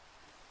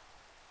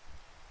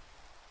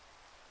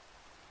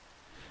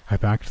 I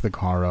backed the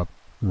car up,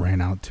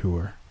 ran out to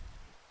her.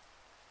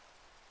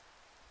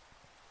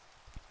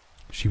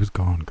 She was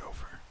gone,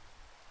 Gopher.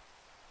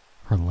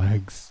 Her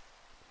legs...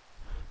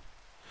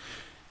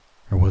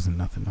 There wasn't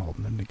nothing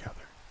holding them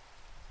together.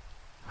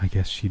 I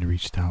guess she'd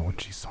reached out when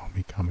she saw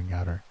me coming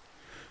at her.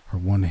 Her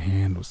one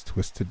hand was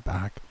twisted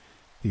back.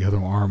 The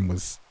other arm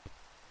was...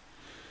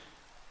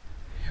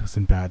 It was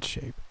in bad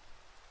shape.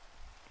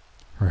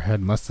 Her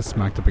head must have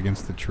smacked up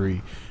against the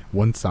tree.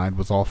 One side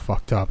was all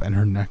fucked up, and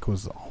her neck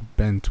was all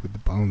bent with the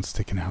bones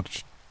sticking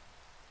out.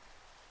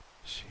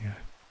 She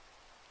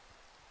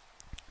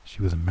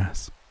was a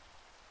mess.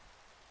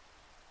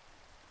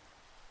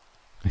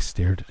 I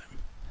stared at him,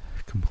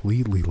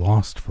 completely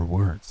lost for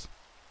words.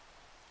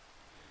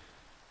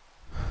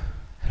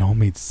 It all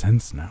made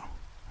sense now.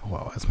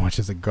 Well, as much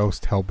as a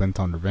ghost hell-bent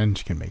on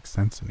revenge can make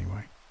sense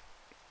anyway.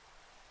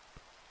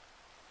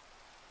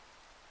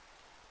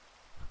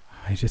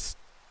 I just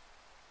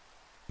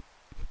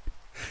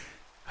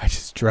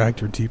dragged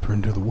her deeper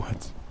into the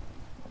woods.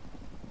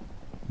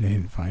 They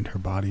didn't find her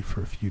body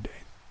for a few days.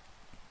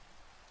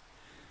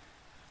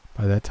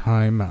 By that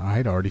time,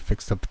 I'd already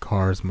fixed up the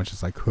car as much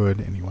as I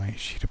could anyway.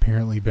 She'd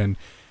apparently been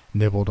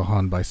nibbled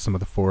on by some of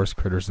the forest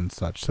critters and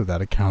such, so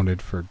that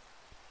accounted for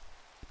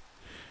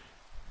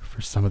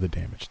some of the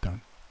damage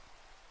done.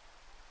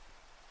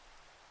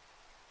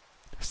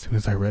 As soon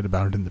as I read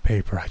about it in the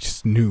paper, I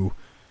just knew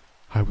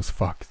I was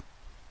fucked.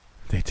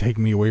 They'd take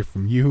me away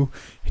from you,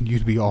 and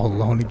you'd be all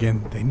alone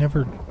again. They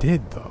never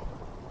did, though.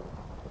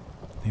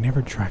 They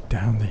never tracked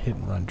down the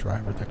hit-and-run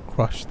driver that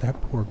crushed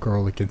that poor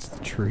girl against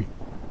the tree.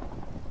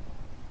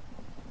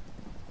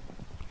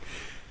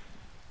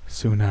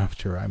 Soon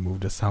after, I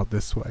moved us out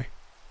this way.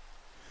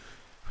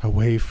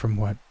 Away from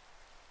what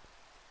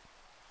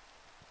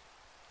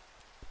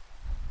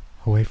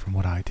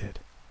I did.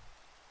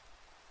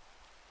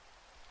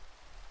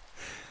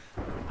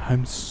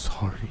 I'm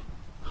sorry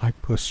I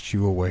pushed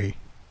you away.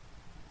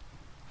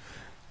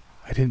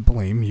 I didn't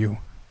blame you.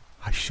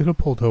 I should have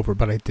pulled over,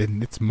 but I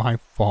didn't. It's my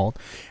fault,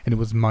 and it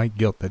was my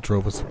guilt that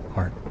drove us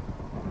apart.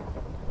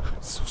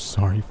 I'm so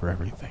sorry for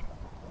everything.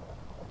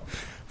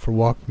 For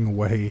walking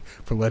away,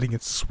 for letting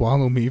it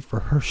swallow me, for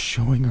her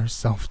showing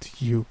herself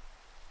to you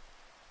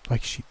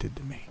like she did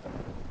to me.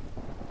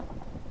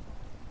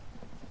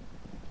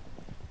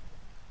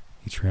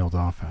 He trailed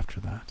off after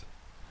that.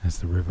 As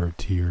the river of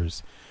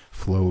tears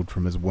flowed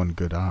from his one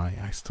good eye,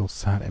 I still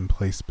sat in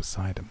place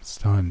beside him,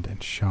 stunned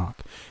and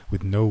shocked,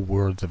 with no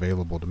words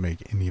available to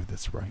make any of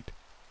this right.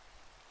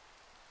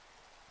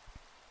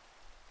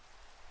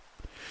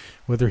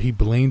 Whether he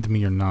blamed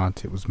me or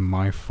not, it was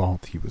my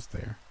fault he was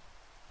there.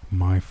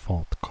 My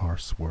fault the car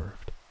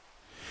swerved.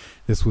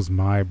 This was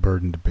my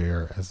burden to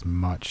bear as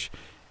much,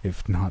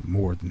 if not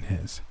more, than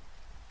his.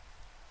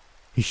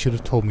 He should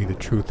have told me the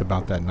truth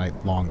about that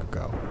night long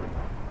ago.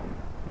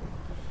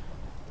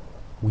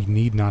 We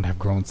need not have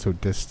grown so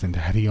distant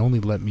had he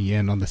only let me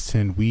in on the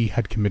sin we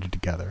had committed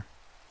together.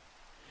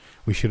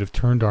 We should have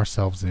turned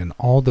ourselves in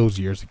all those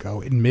years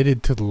ago,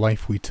 admitted to the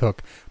life we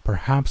took.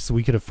 Perhaps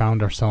we could have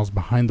found ourselves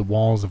behind the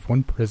walls of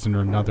one prison or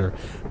another,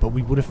 but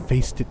we would have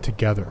faced it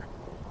together.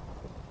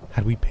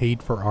 Had we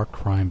paid for our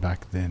crime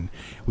back then,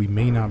 we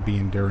may not be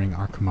enduring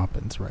our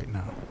comeuppance right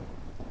now.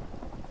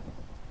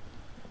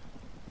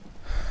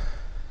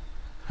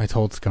 I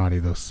told Scotty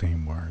those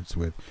same words,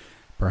 with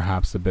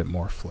perhaps a bit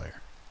more flair.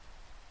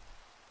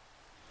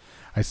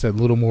 I said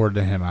little more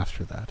to him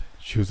after that,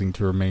 choosing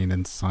to remain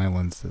in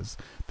silence as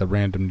the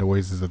random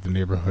noises of the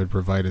neighborhood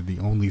provided the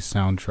only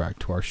soundtrack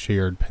to our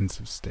shared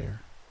pensive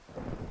stare.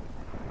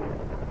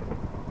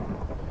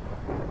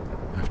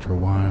 After a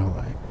while,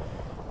 I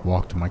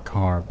walked to my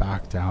car,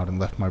 backed out, and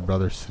left my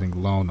brother sitting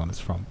alone on his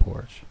front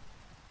porch.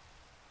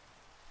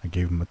 I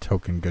gave him a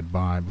token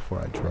goodbye before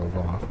I drove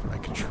off, but I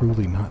could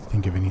truly not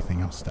think of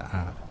anything else to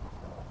add.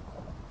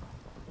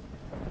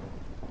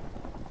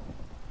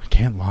 I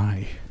can't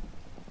lie.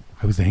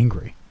 I was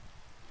angry.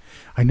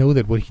 I know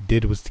that what he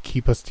did was to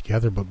keep us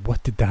together, but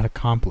what did that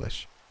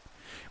accomplish?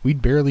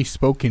 We'd barely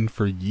spoken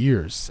for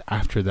years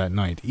after that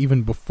night,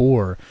 even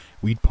before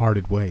we'd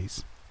parted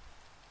ways.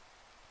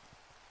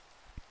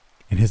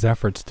 In his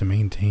efforts to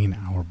maintain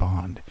our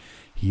bond,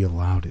 he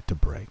allowed it to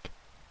break.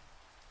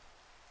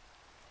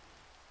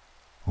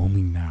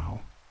 Only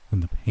now,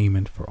 when the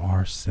payment for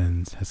our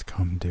sins has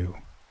come due,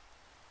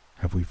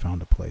 have we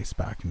found a place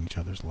back in each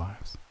other's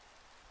lives.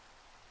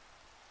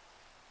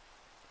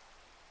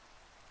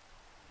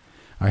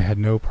 I had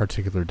no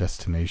particular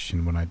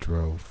destination when I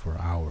drove for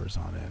hours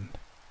on end.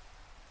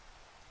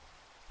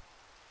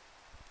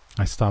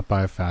 I stopped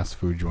by a fast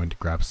food joint to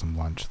grab some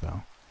lunch,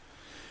 though.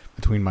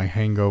 Between my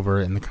hangover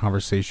and the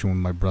conversation with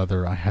my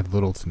brother, I had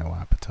little to no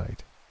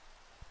appetite.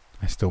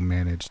 I still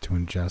managed to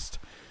ingest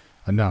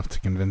enough to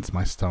convince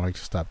my stomach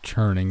to stop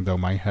churning, though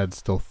my head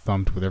still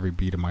thumped with every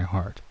beat of my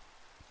heart.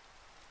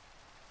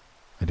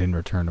 I didn't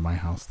return to my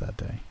house that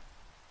day.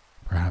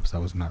 Perhaps I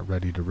was not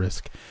ready to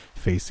risk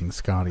facing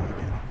Scotty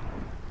again.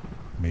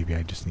 Maybe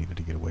I just needed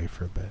to get away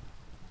for a bit.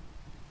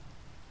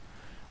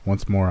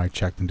 Once more I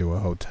checked into a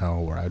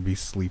hotel where I'd be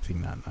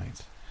sleeping that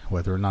night,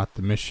 whether or not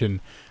the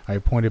mission I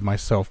appointed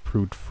myself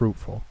proved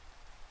fruitful.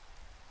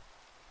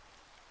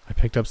 I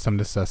picked up some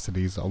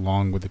necessities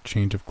along with a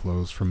change of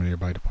clothes from a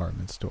nearby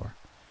department store.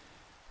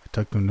 I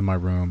took them to my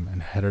room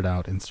and headed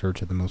out in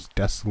search of the most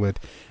desolate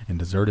and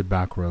deserted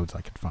back roads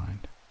I could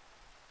find.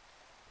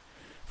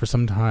 For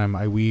some time,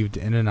 I weaved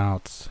in and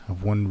out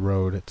of one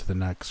road to the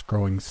next,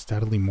 growing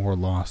steadily more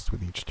lost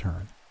with each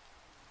turn.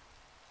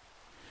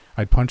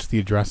 I'd punch the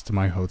address to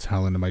my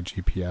hotel into my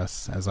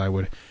GPS, as I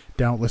would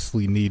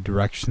doubtlessly need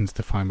directions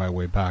to find my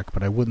way back,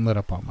 but I wouldn't let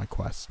up on my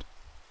quest.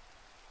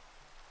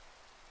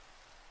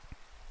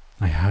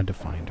 I had to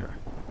find her.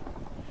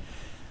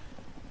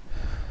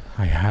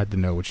 I had to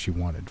know what she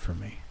wanted from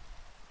me.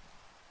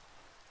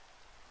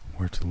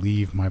 Were to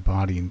leave my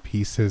body in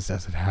pieces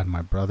as it had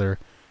my brother,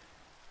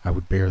 I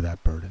would bear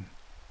that burden.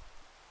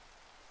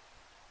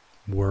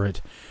 Were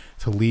it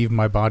to leave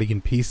my body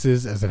in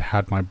pieces as it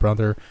had my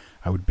brother,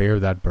 I would bear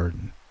that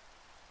burden.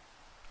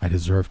 I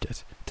deserved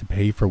it, to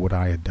pay for what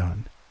I had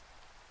done.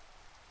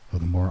 Though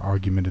the more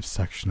argumentative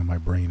section of my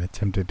brain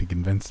attempted to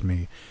convince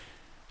me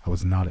I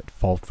was not at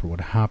fault for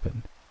what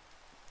happened,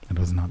 and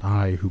it was not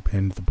I who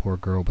pinned the poor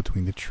girl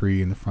between the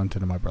tree and the front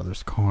end of my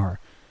brother's car,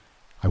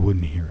 I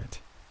wouldn't hear it.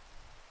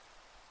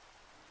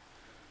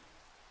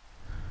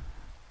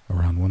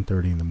 Around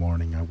 1:30 in the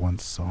morning, I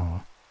once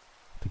saw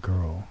the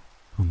girl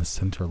on the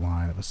center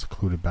line of a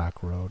secluded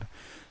back road,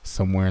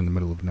 somewhere in the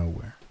middle of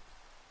nowhere.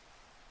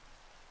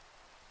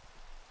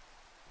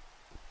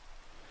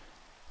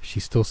 She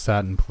still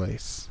sat in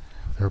place,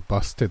 with her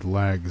busted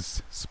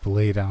legs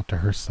splayed out to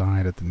her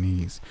side at the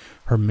knees,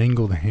 her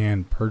mangled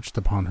hand perched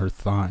upon her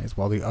thighs,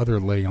 while the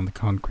other lay on the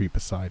concrete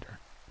beside her.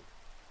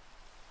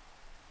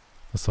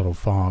 A subtle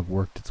fog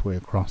worked its way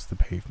across the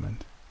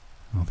pavement,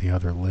 while the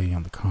other lay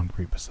on the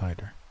concrete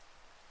beside her.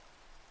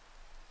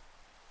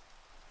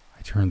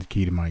 I turned the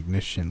key to my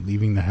ignition,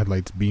 leaving the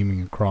headlights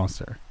beaming across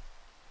her.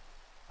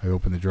 I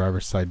opened the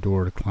driver's side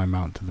door to climb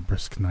out into the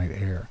brisk night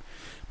air.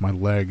 My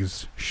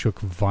legs shook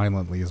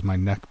violently as my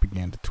neck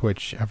began to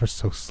twitch ever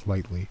so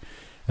slightly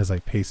as I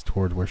paced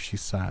toward where she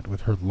sat,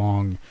 with her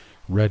long,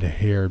 red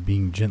hair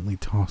being gently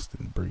tossed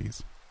in the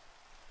breeze.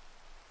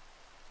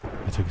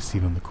 I took a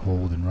seat on the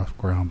cold and rough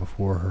ground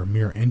before her,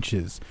 mere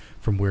inches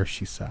from where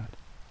she sat.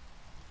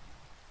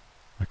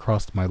 I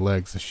crossed my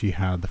legs as she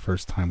had the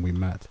first time we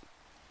met.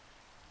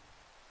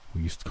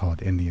 We used to call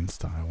it Indian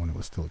style when it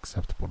was still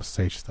acceptable to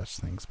say such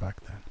things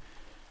back then.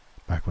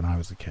 Back when I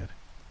was a kid.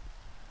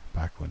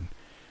 Back when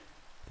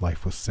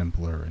life was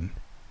simpler and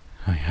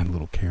I had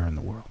little care in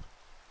the world.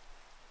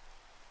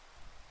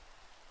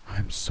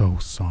 "I'm so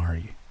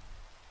sorry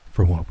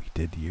for what we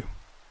did to you,"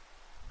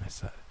 I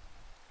said.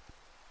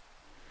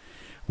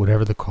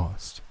 "Whatever the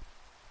cost,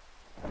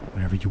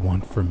 whatever you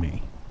want from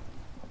me,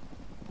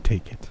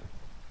 take it.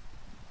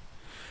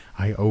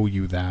 I owe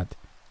you that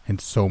and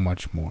so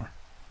much more."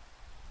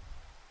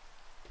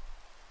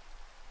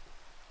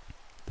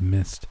 The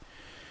mist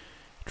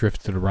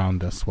drifted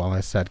around us while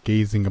I sat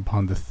gazing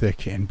upon the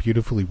thick and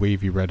beautifully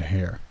wavy red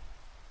hair.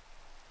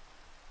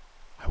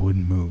 I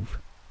wouldn't move.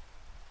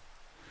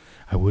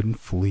 I wouldn't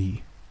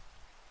flee.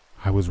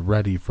 I was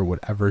ready for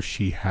whatever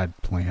she had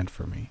planned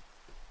for me.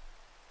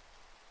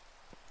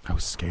 I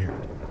was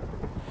scared.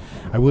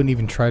 I wouldn't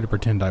even try to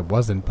pretend I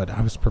wasn't, but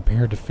I was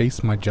prepared to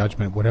face my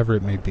judgment, whatever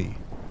it may be.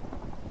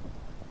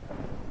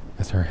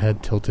 As her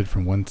head tilted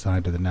from one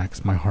side to the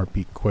next, my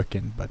heartbeat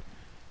quickened, but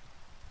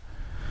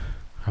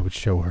I would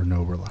show her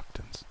no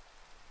reluctance.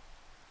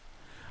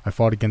 I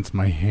fought against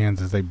my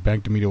hands as they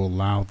begged me to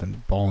allow them to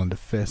ball into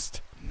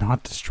fist,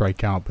 not to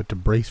strike out, but to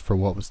brace for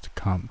what was to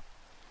come.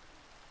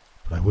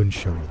 But I wouldn't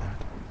show her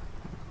that.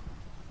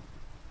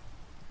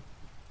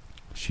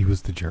 She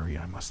was the jury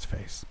I must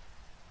face,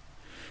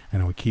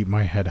 and I would keep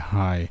my head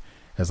high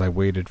as I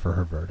waited for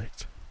her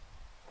verdict.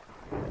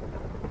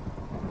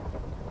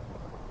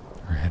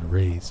 Her head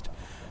raised,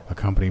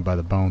 accompanied by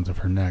the bones of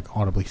her neck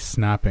audibly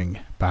snapping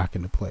back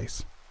into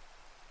place.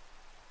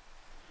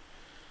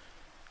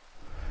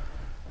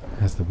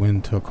 As the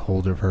wind took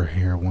hold of her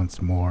hair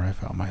once more, I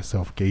found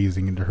myself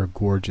gazing into her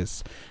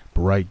gorgeous,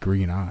 bright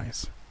green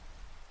eyes.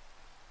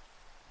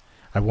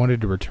 I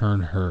wanted to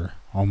return her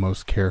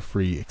almost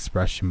carefree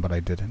expression, but I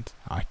didn't.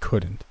 I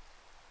couldn't.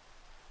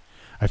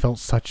 I felt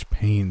such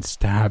pain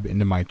stab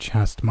into my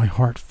chest. My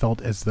heart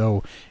felt as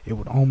though it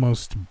would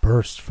almost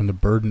burst from the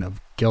burden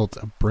of guilt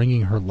of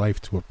bringing her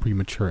life to a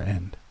premature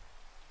end.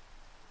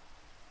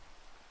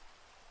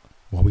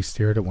 While we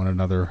stared at one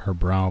another, her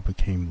brow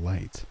became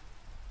light,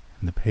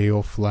 and the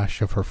pale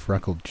flesh of her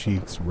freckled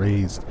cheeks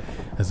raised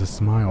as a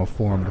smile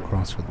formed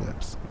across her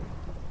lips.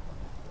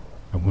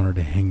 I wanted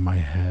to hang my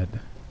head,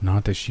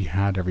 not as she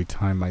had every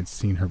time I'd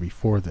seen her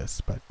before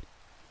this, but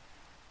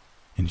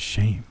in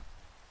shame.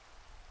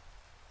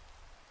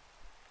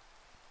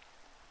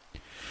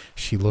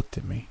 She looked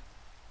at me.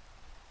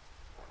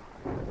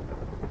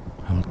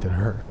 I looked at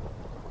her.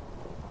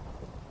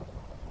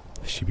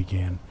 She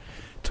began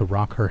to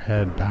rock her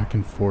head back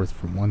and forth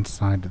from one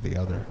side to the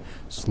other,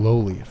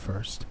 slowly at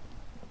first.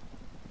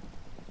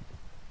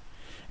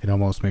 It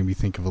almost made me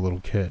think of a little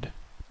kid,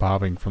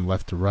 bobbing from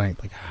left to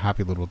right like a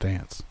happy little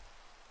dance.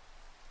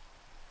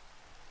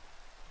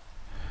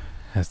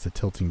 As the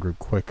tilting grew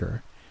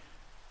quicker,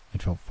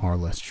 it felt far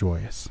less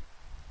joyous.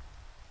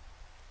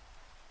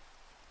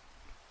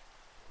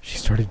 She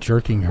started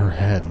jerking her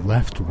head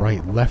left,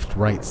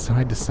 right,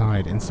 side to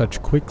side in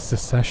such quick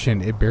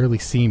succession it barely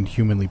seemed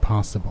humanly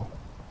possible.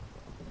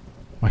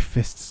 My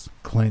fists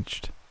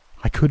clenched.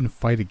 I couldn't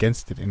fight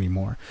against it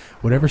anymore.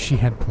 Whatever she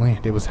had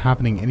planned, it was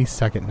happening any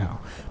second now.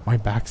 My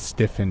back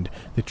stiffened.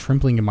 The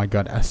trembling in my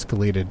gut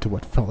escalated to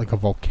what felt like a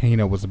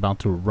volcano was about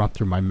to erupt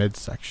through my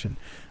midsection.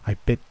 I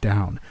bit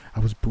down. I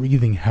was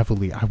breathing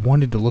heavily. I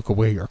wanted to look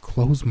away or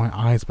close my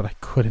eyes, but I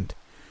couldn't.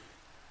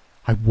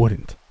 I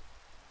wouldn't.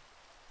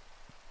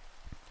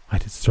 I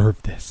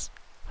deserve this,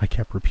 I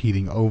kept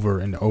repeating over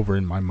and over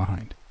in my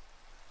mind.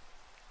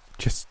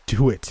 Just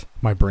do it,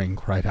 my brain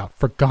cried out.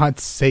 For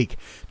God's sake,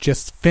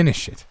 just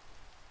finish it.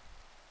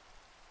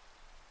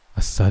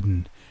 A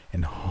sudden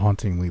and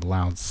hauntingly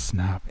loud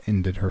snap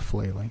ended her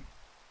flailing.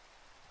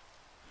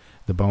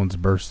 The bones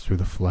burst through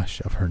the flesh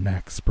of her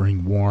neck,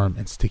 spraying warm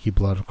and sticky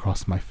blood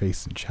across my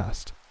face and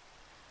chest.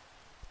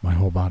 My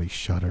whole body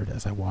shuddered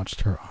as I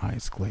watched her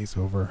eyes glaze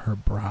over her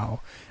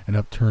brow and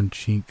upturned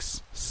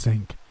cheeks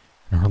sink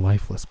and her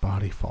lifeless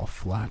body fall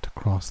flat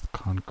across the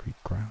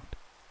concrete ground.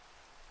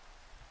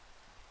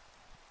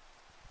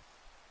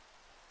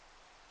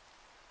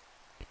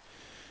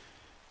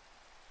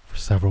 For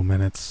several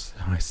minutes,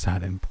 I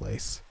sat in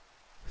place,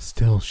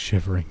 still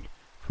shivering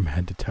from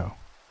head to toe.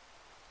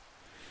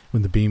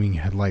 When the beaming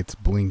headlights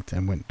blinked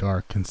and went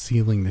dark,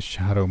 concealing the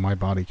shadow my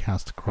body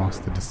cast across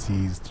the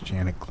deceased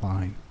Janet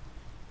Klein,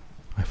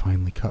 I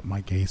finally cut my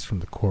gaze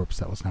from the corpse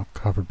that was now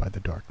covered by the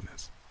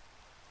darkness.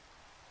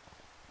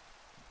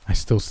 I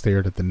still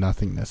stared at the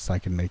nothingness I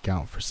could make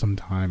out for some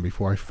time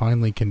before I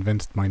finally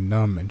convinced my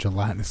numb and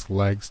gelatinous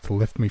legs to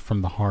lift me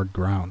from the hard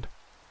ground.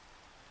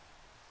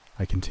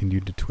 I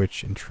continued to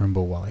twitch and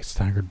tremble while I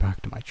staggered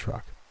back to my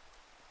truck.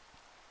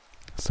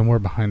 Somewhere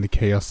behind the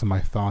chaos of my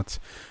thoughts,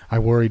 I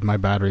worried my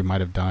battery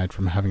might have died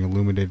from having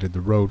illuminated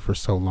the road for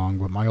so long,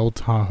 but my old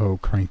Tahoe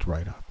cranked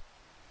right up.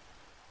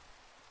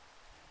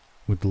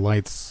 With the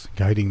lights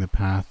guiding the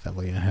path that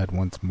lay ahead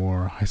once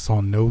more, I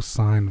saw no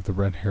sign of the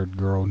red-haired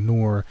girl,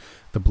 nor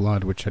the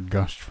blood which had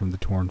gushed from the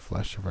torn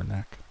flesh of her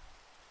neck.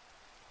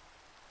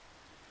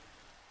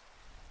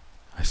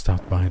 I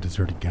stopped by a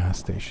deserted gas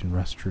station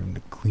restroom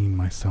to clean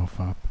myself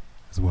up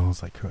as well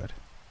as I could.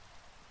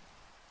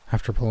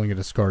 After pulling a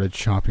discarded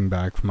shopping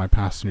bag from my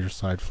passenger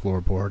side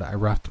floorboard, I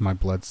wrapped my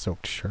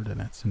blood-soaked shirt in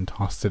it and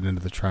tossed it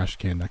into the trash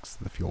can next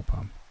to the fuel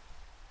pump.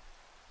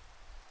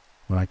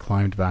 When I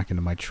climbed back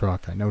into my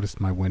truck, I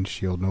noticed my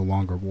windshield no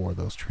longer wore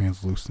those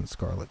translucent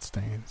scarlet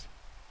stains.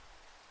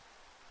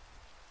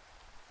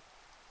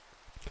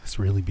 Could this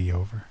really be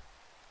over?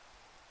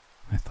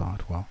 I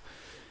thought, while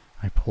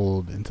I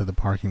pulled into the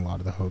parking lot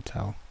of the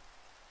hotel.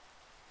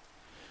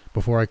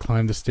 Before I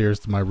climbed the stairs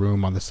to my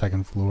room on the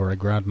second floor, I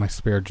grabbed my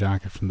spare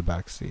jacket from the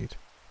back seat.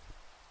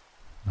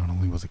 Not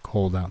only was it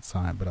cold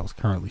outside, but I was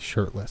currently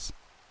shirtless.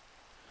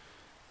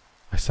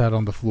 I sat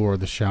on the floor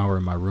of the shower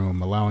in my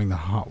room, allowing the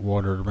hot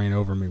water to rain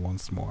over me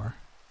once more,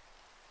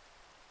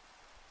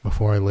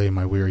 before I lay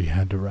my weary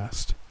head to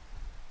rest.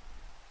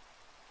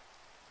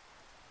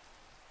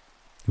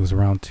 It was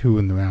around 2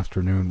 in the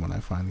afternoon when I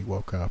finally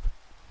woke up,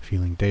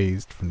 feeling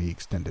dazed from the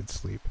extended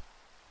sleep.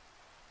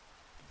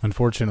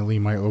 Unfortunately,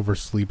 my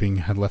oversleeping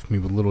had left me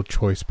with little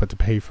choice but to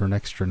pay for an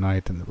extra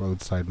night in the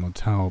roadside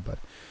motel, but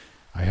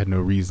I had no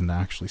reason to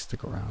actually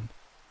stick around.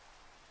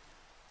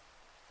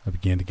 I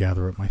began to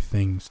gather up my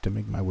things to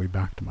make my way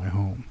back to my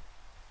home.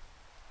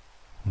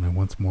 When I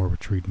once more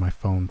retrieved my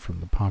phone from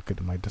the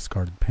pocket of my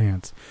discarded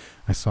pants,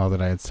 I saw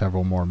that I had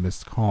several more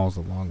missed calls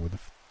along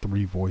with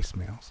 3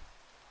 voicemails.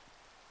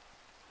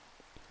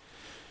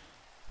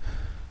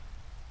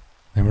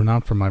 They were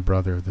not from my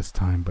brother this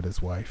time, but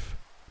his wife,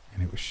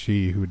 and it was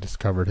she who had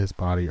discovered his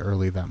body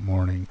early that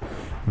morning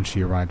when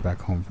she arrived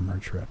back home from her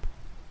trip.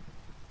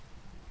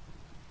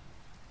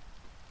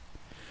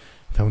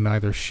 Though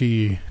neither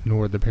she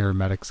nor the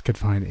paramedics could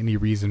find any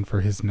reason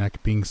for his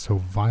neck being so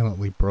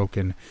violently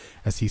broken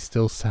as he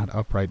still sat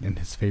upright in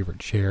his favorite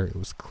chair, it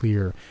was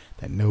clear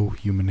that no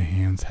human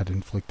hands had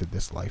inflicted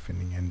this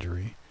life-ending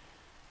injury.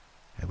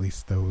 At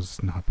least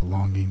those not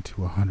belonging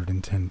to a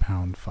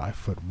 110-pound,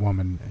 5-foot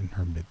woman in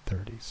her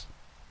mid-30s.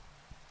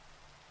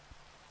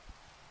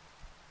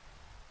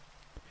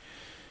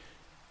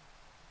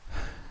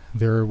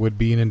 There would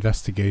be an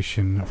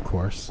investigation, of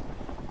course,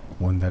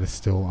 one that is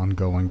still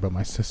ongoing, but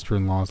my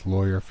sister-in-law's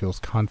lawyer feels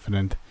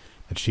confident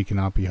that she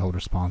cannot be held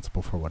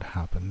responsible for what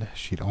happened.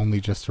 She'd only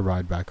just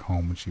arrived back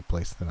home when she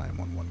placed the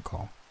 911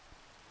 call.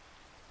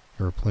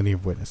 There were plenty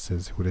of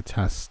witnesses who would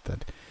attest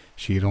that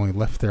she had only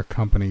left their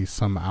company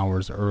some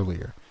hours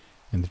earlier,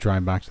 and the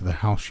drive back to the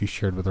house she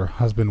shared with her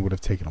husband would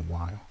have taken a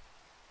while.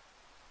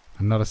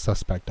 I'm not a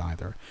suspect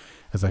either,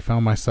 as I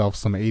found myself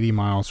some 80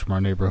 miles from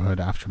our neighborhood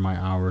after my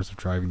hours of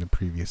driving the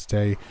previous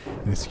day,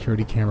 and the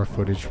security camera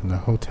footage from the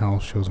hotel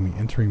shows me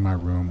entering my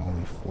room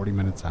only 40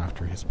 minutes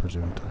after his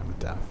presumed time of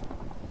death.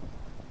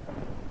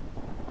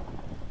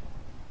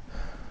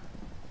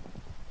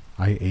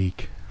 I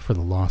ache for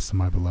the loss of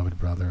my beloved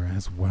brother,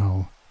 as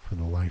well for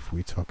the life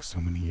we took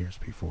so many years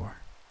before.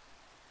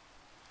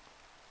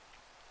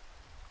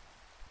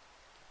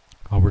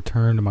 I'll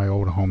return to my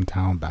old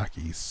hometown back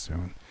east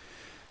soon,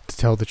 to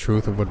tell the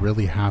truth of what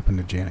really happened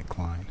to Janet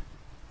Klein.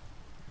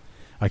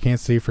 I can't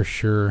say for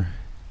sure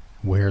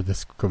where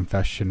this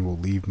confession will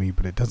leave me,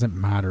 but it doesn't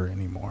matter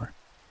anymore.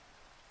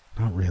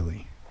 Not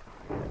really.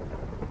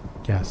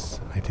 Yes,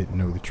 I didn't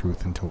know the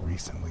truth until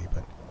recently,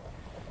 but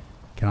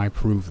can I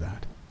prove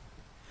that?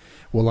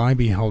 Will I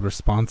be held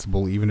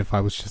responsible even if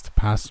I was just a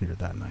passenger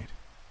that night?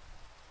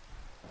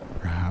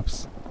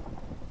 Perhaps.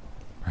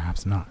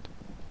 Perhaps not.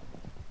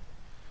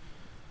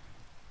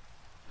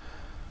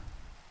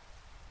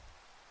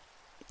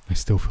 I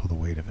still feel the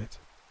weight of it,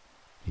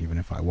 even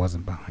if I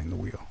wasn't behind the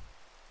wheel.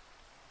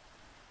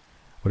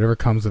 Whatever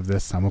comes of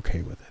this, I'm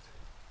okay with it.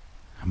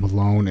 I'm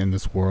alone in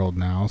this world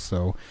now,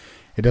 so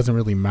it doesn't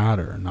really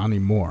matter, not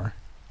anymore.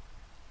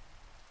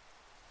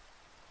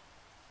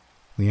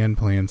 Leanne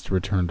plans to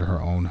return to her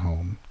own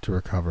home to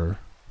recover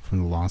from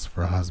the loss of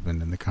her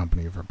husband in the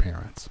company of her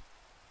parents.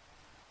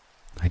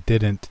 I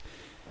didn't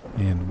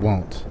and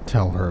won't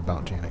tell her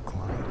about Janet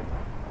Klein.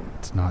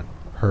 It's not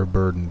her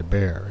burden to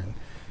bear, and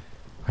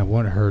I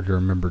want her to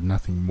remember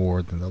nothing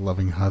more than the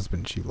loving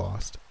husband she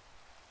lost.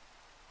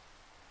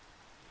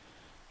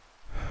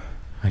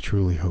 I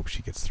truly hope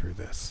she gets through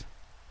this.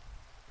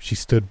 She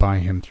stood by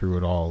him through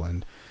it all,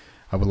 and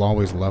I will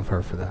always love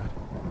her for that.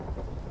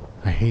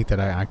 I hate that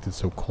I acted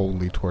so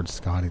coldly towards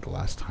Scotty the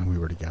last time we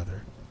were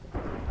together.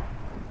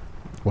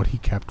 What he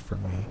kept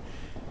from me,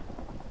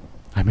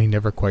 I may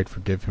never quite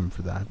forgive him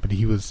for that, but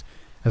he was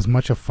as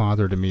much a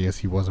father to me as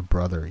he was a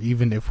brother,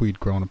 even if we'd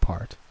grown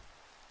apart.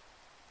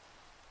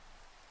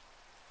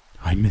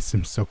 I miss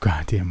him so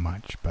goddamn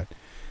much, but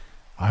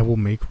I will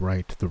make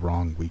right the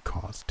wrong we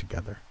caused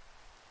together.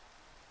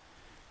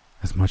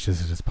 As much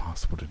as it is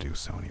possible to do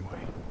so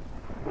anyway.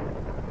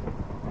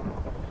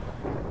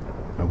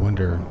 I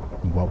wonder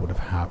what would have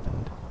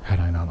happened had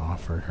I not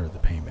offered her the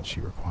payment she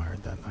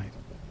required that night.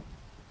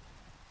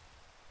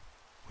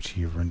 Would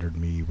she have rendered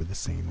me with the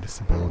same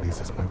disabilities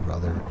as my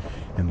brother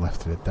and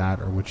left it at that,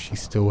 or would she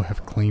still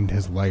have claimed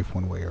his life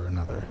one way or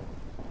another?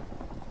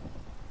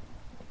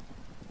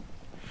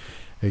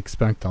 I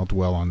expect I'll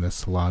dwell on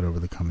this a lot over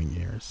the coming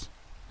years.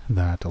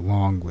 That,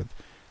 along with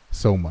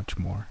so much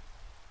more.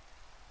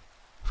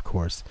 Of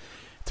course,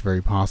 it's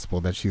very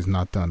possible that she's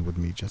not done with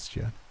me just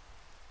yet.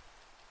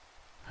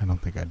 I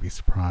don't think I'd be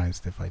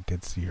surprised if I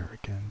did see her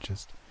again,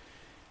 just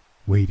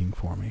waiting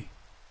for me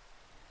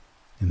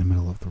in the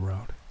middle of the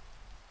road.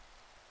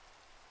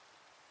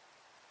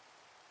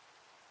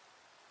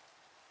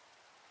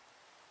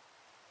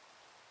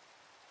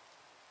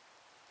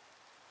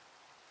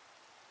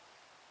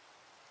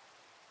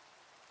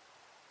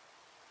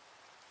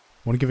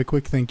 I want to give a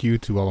quick thank you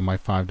to all of my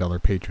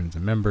 $5 patrons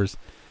and members: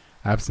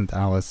 Absinthe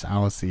Alice,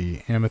 Alice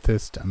E,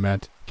 Amathest,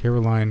 Amet,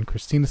 Carolyne,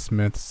 Cristina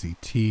Smith,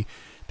 CT,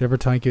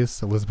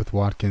 Debratikus, Elisabeth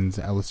Watkins,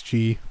 Ellis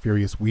G,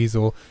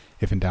 FuriousWeasel,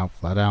 If in Doubt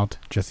Flat Out,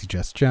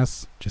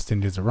 JessieJessJess,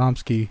 Justnya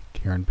Zeromski,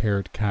 Karon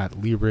Parrett, Kat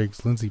Lee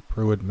Riggs, Lynsey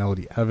Pruett,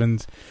 Melody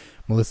Evans,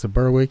 Melissa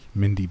Burwick,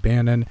 Mindy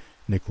Bannon,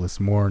 Nicholas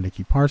Moore,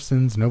 Nikki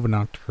Parsons, Nova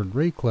Nocturne,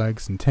 Rae Clegg,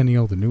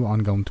 Sentinial, The New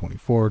Ongoing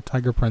 24,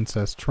 Tiger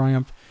Princess,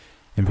 Triumph,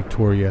 and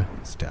Victoria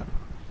Stepp.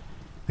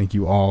 Thank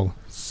you all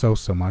so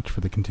much for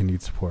the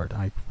continued support.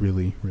 I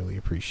really, really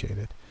appreciate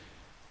it.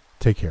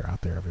 Take care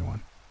out there,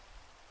 everyone.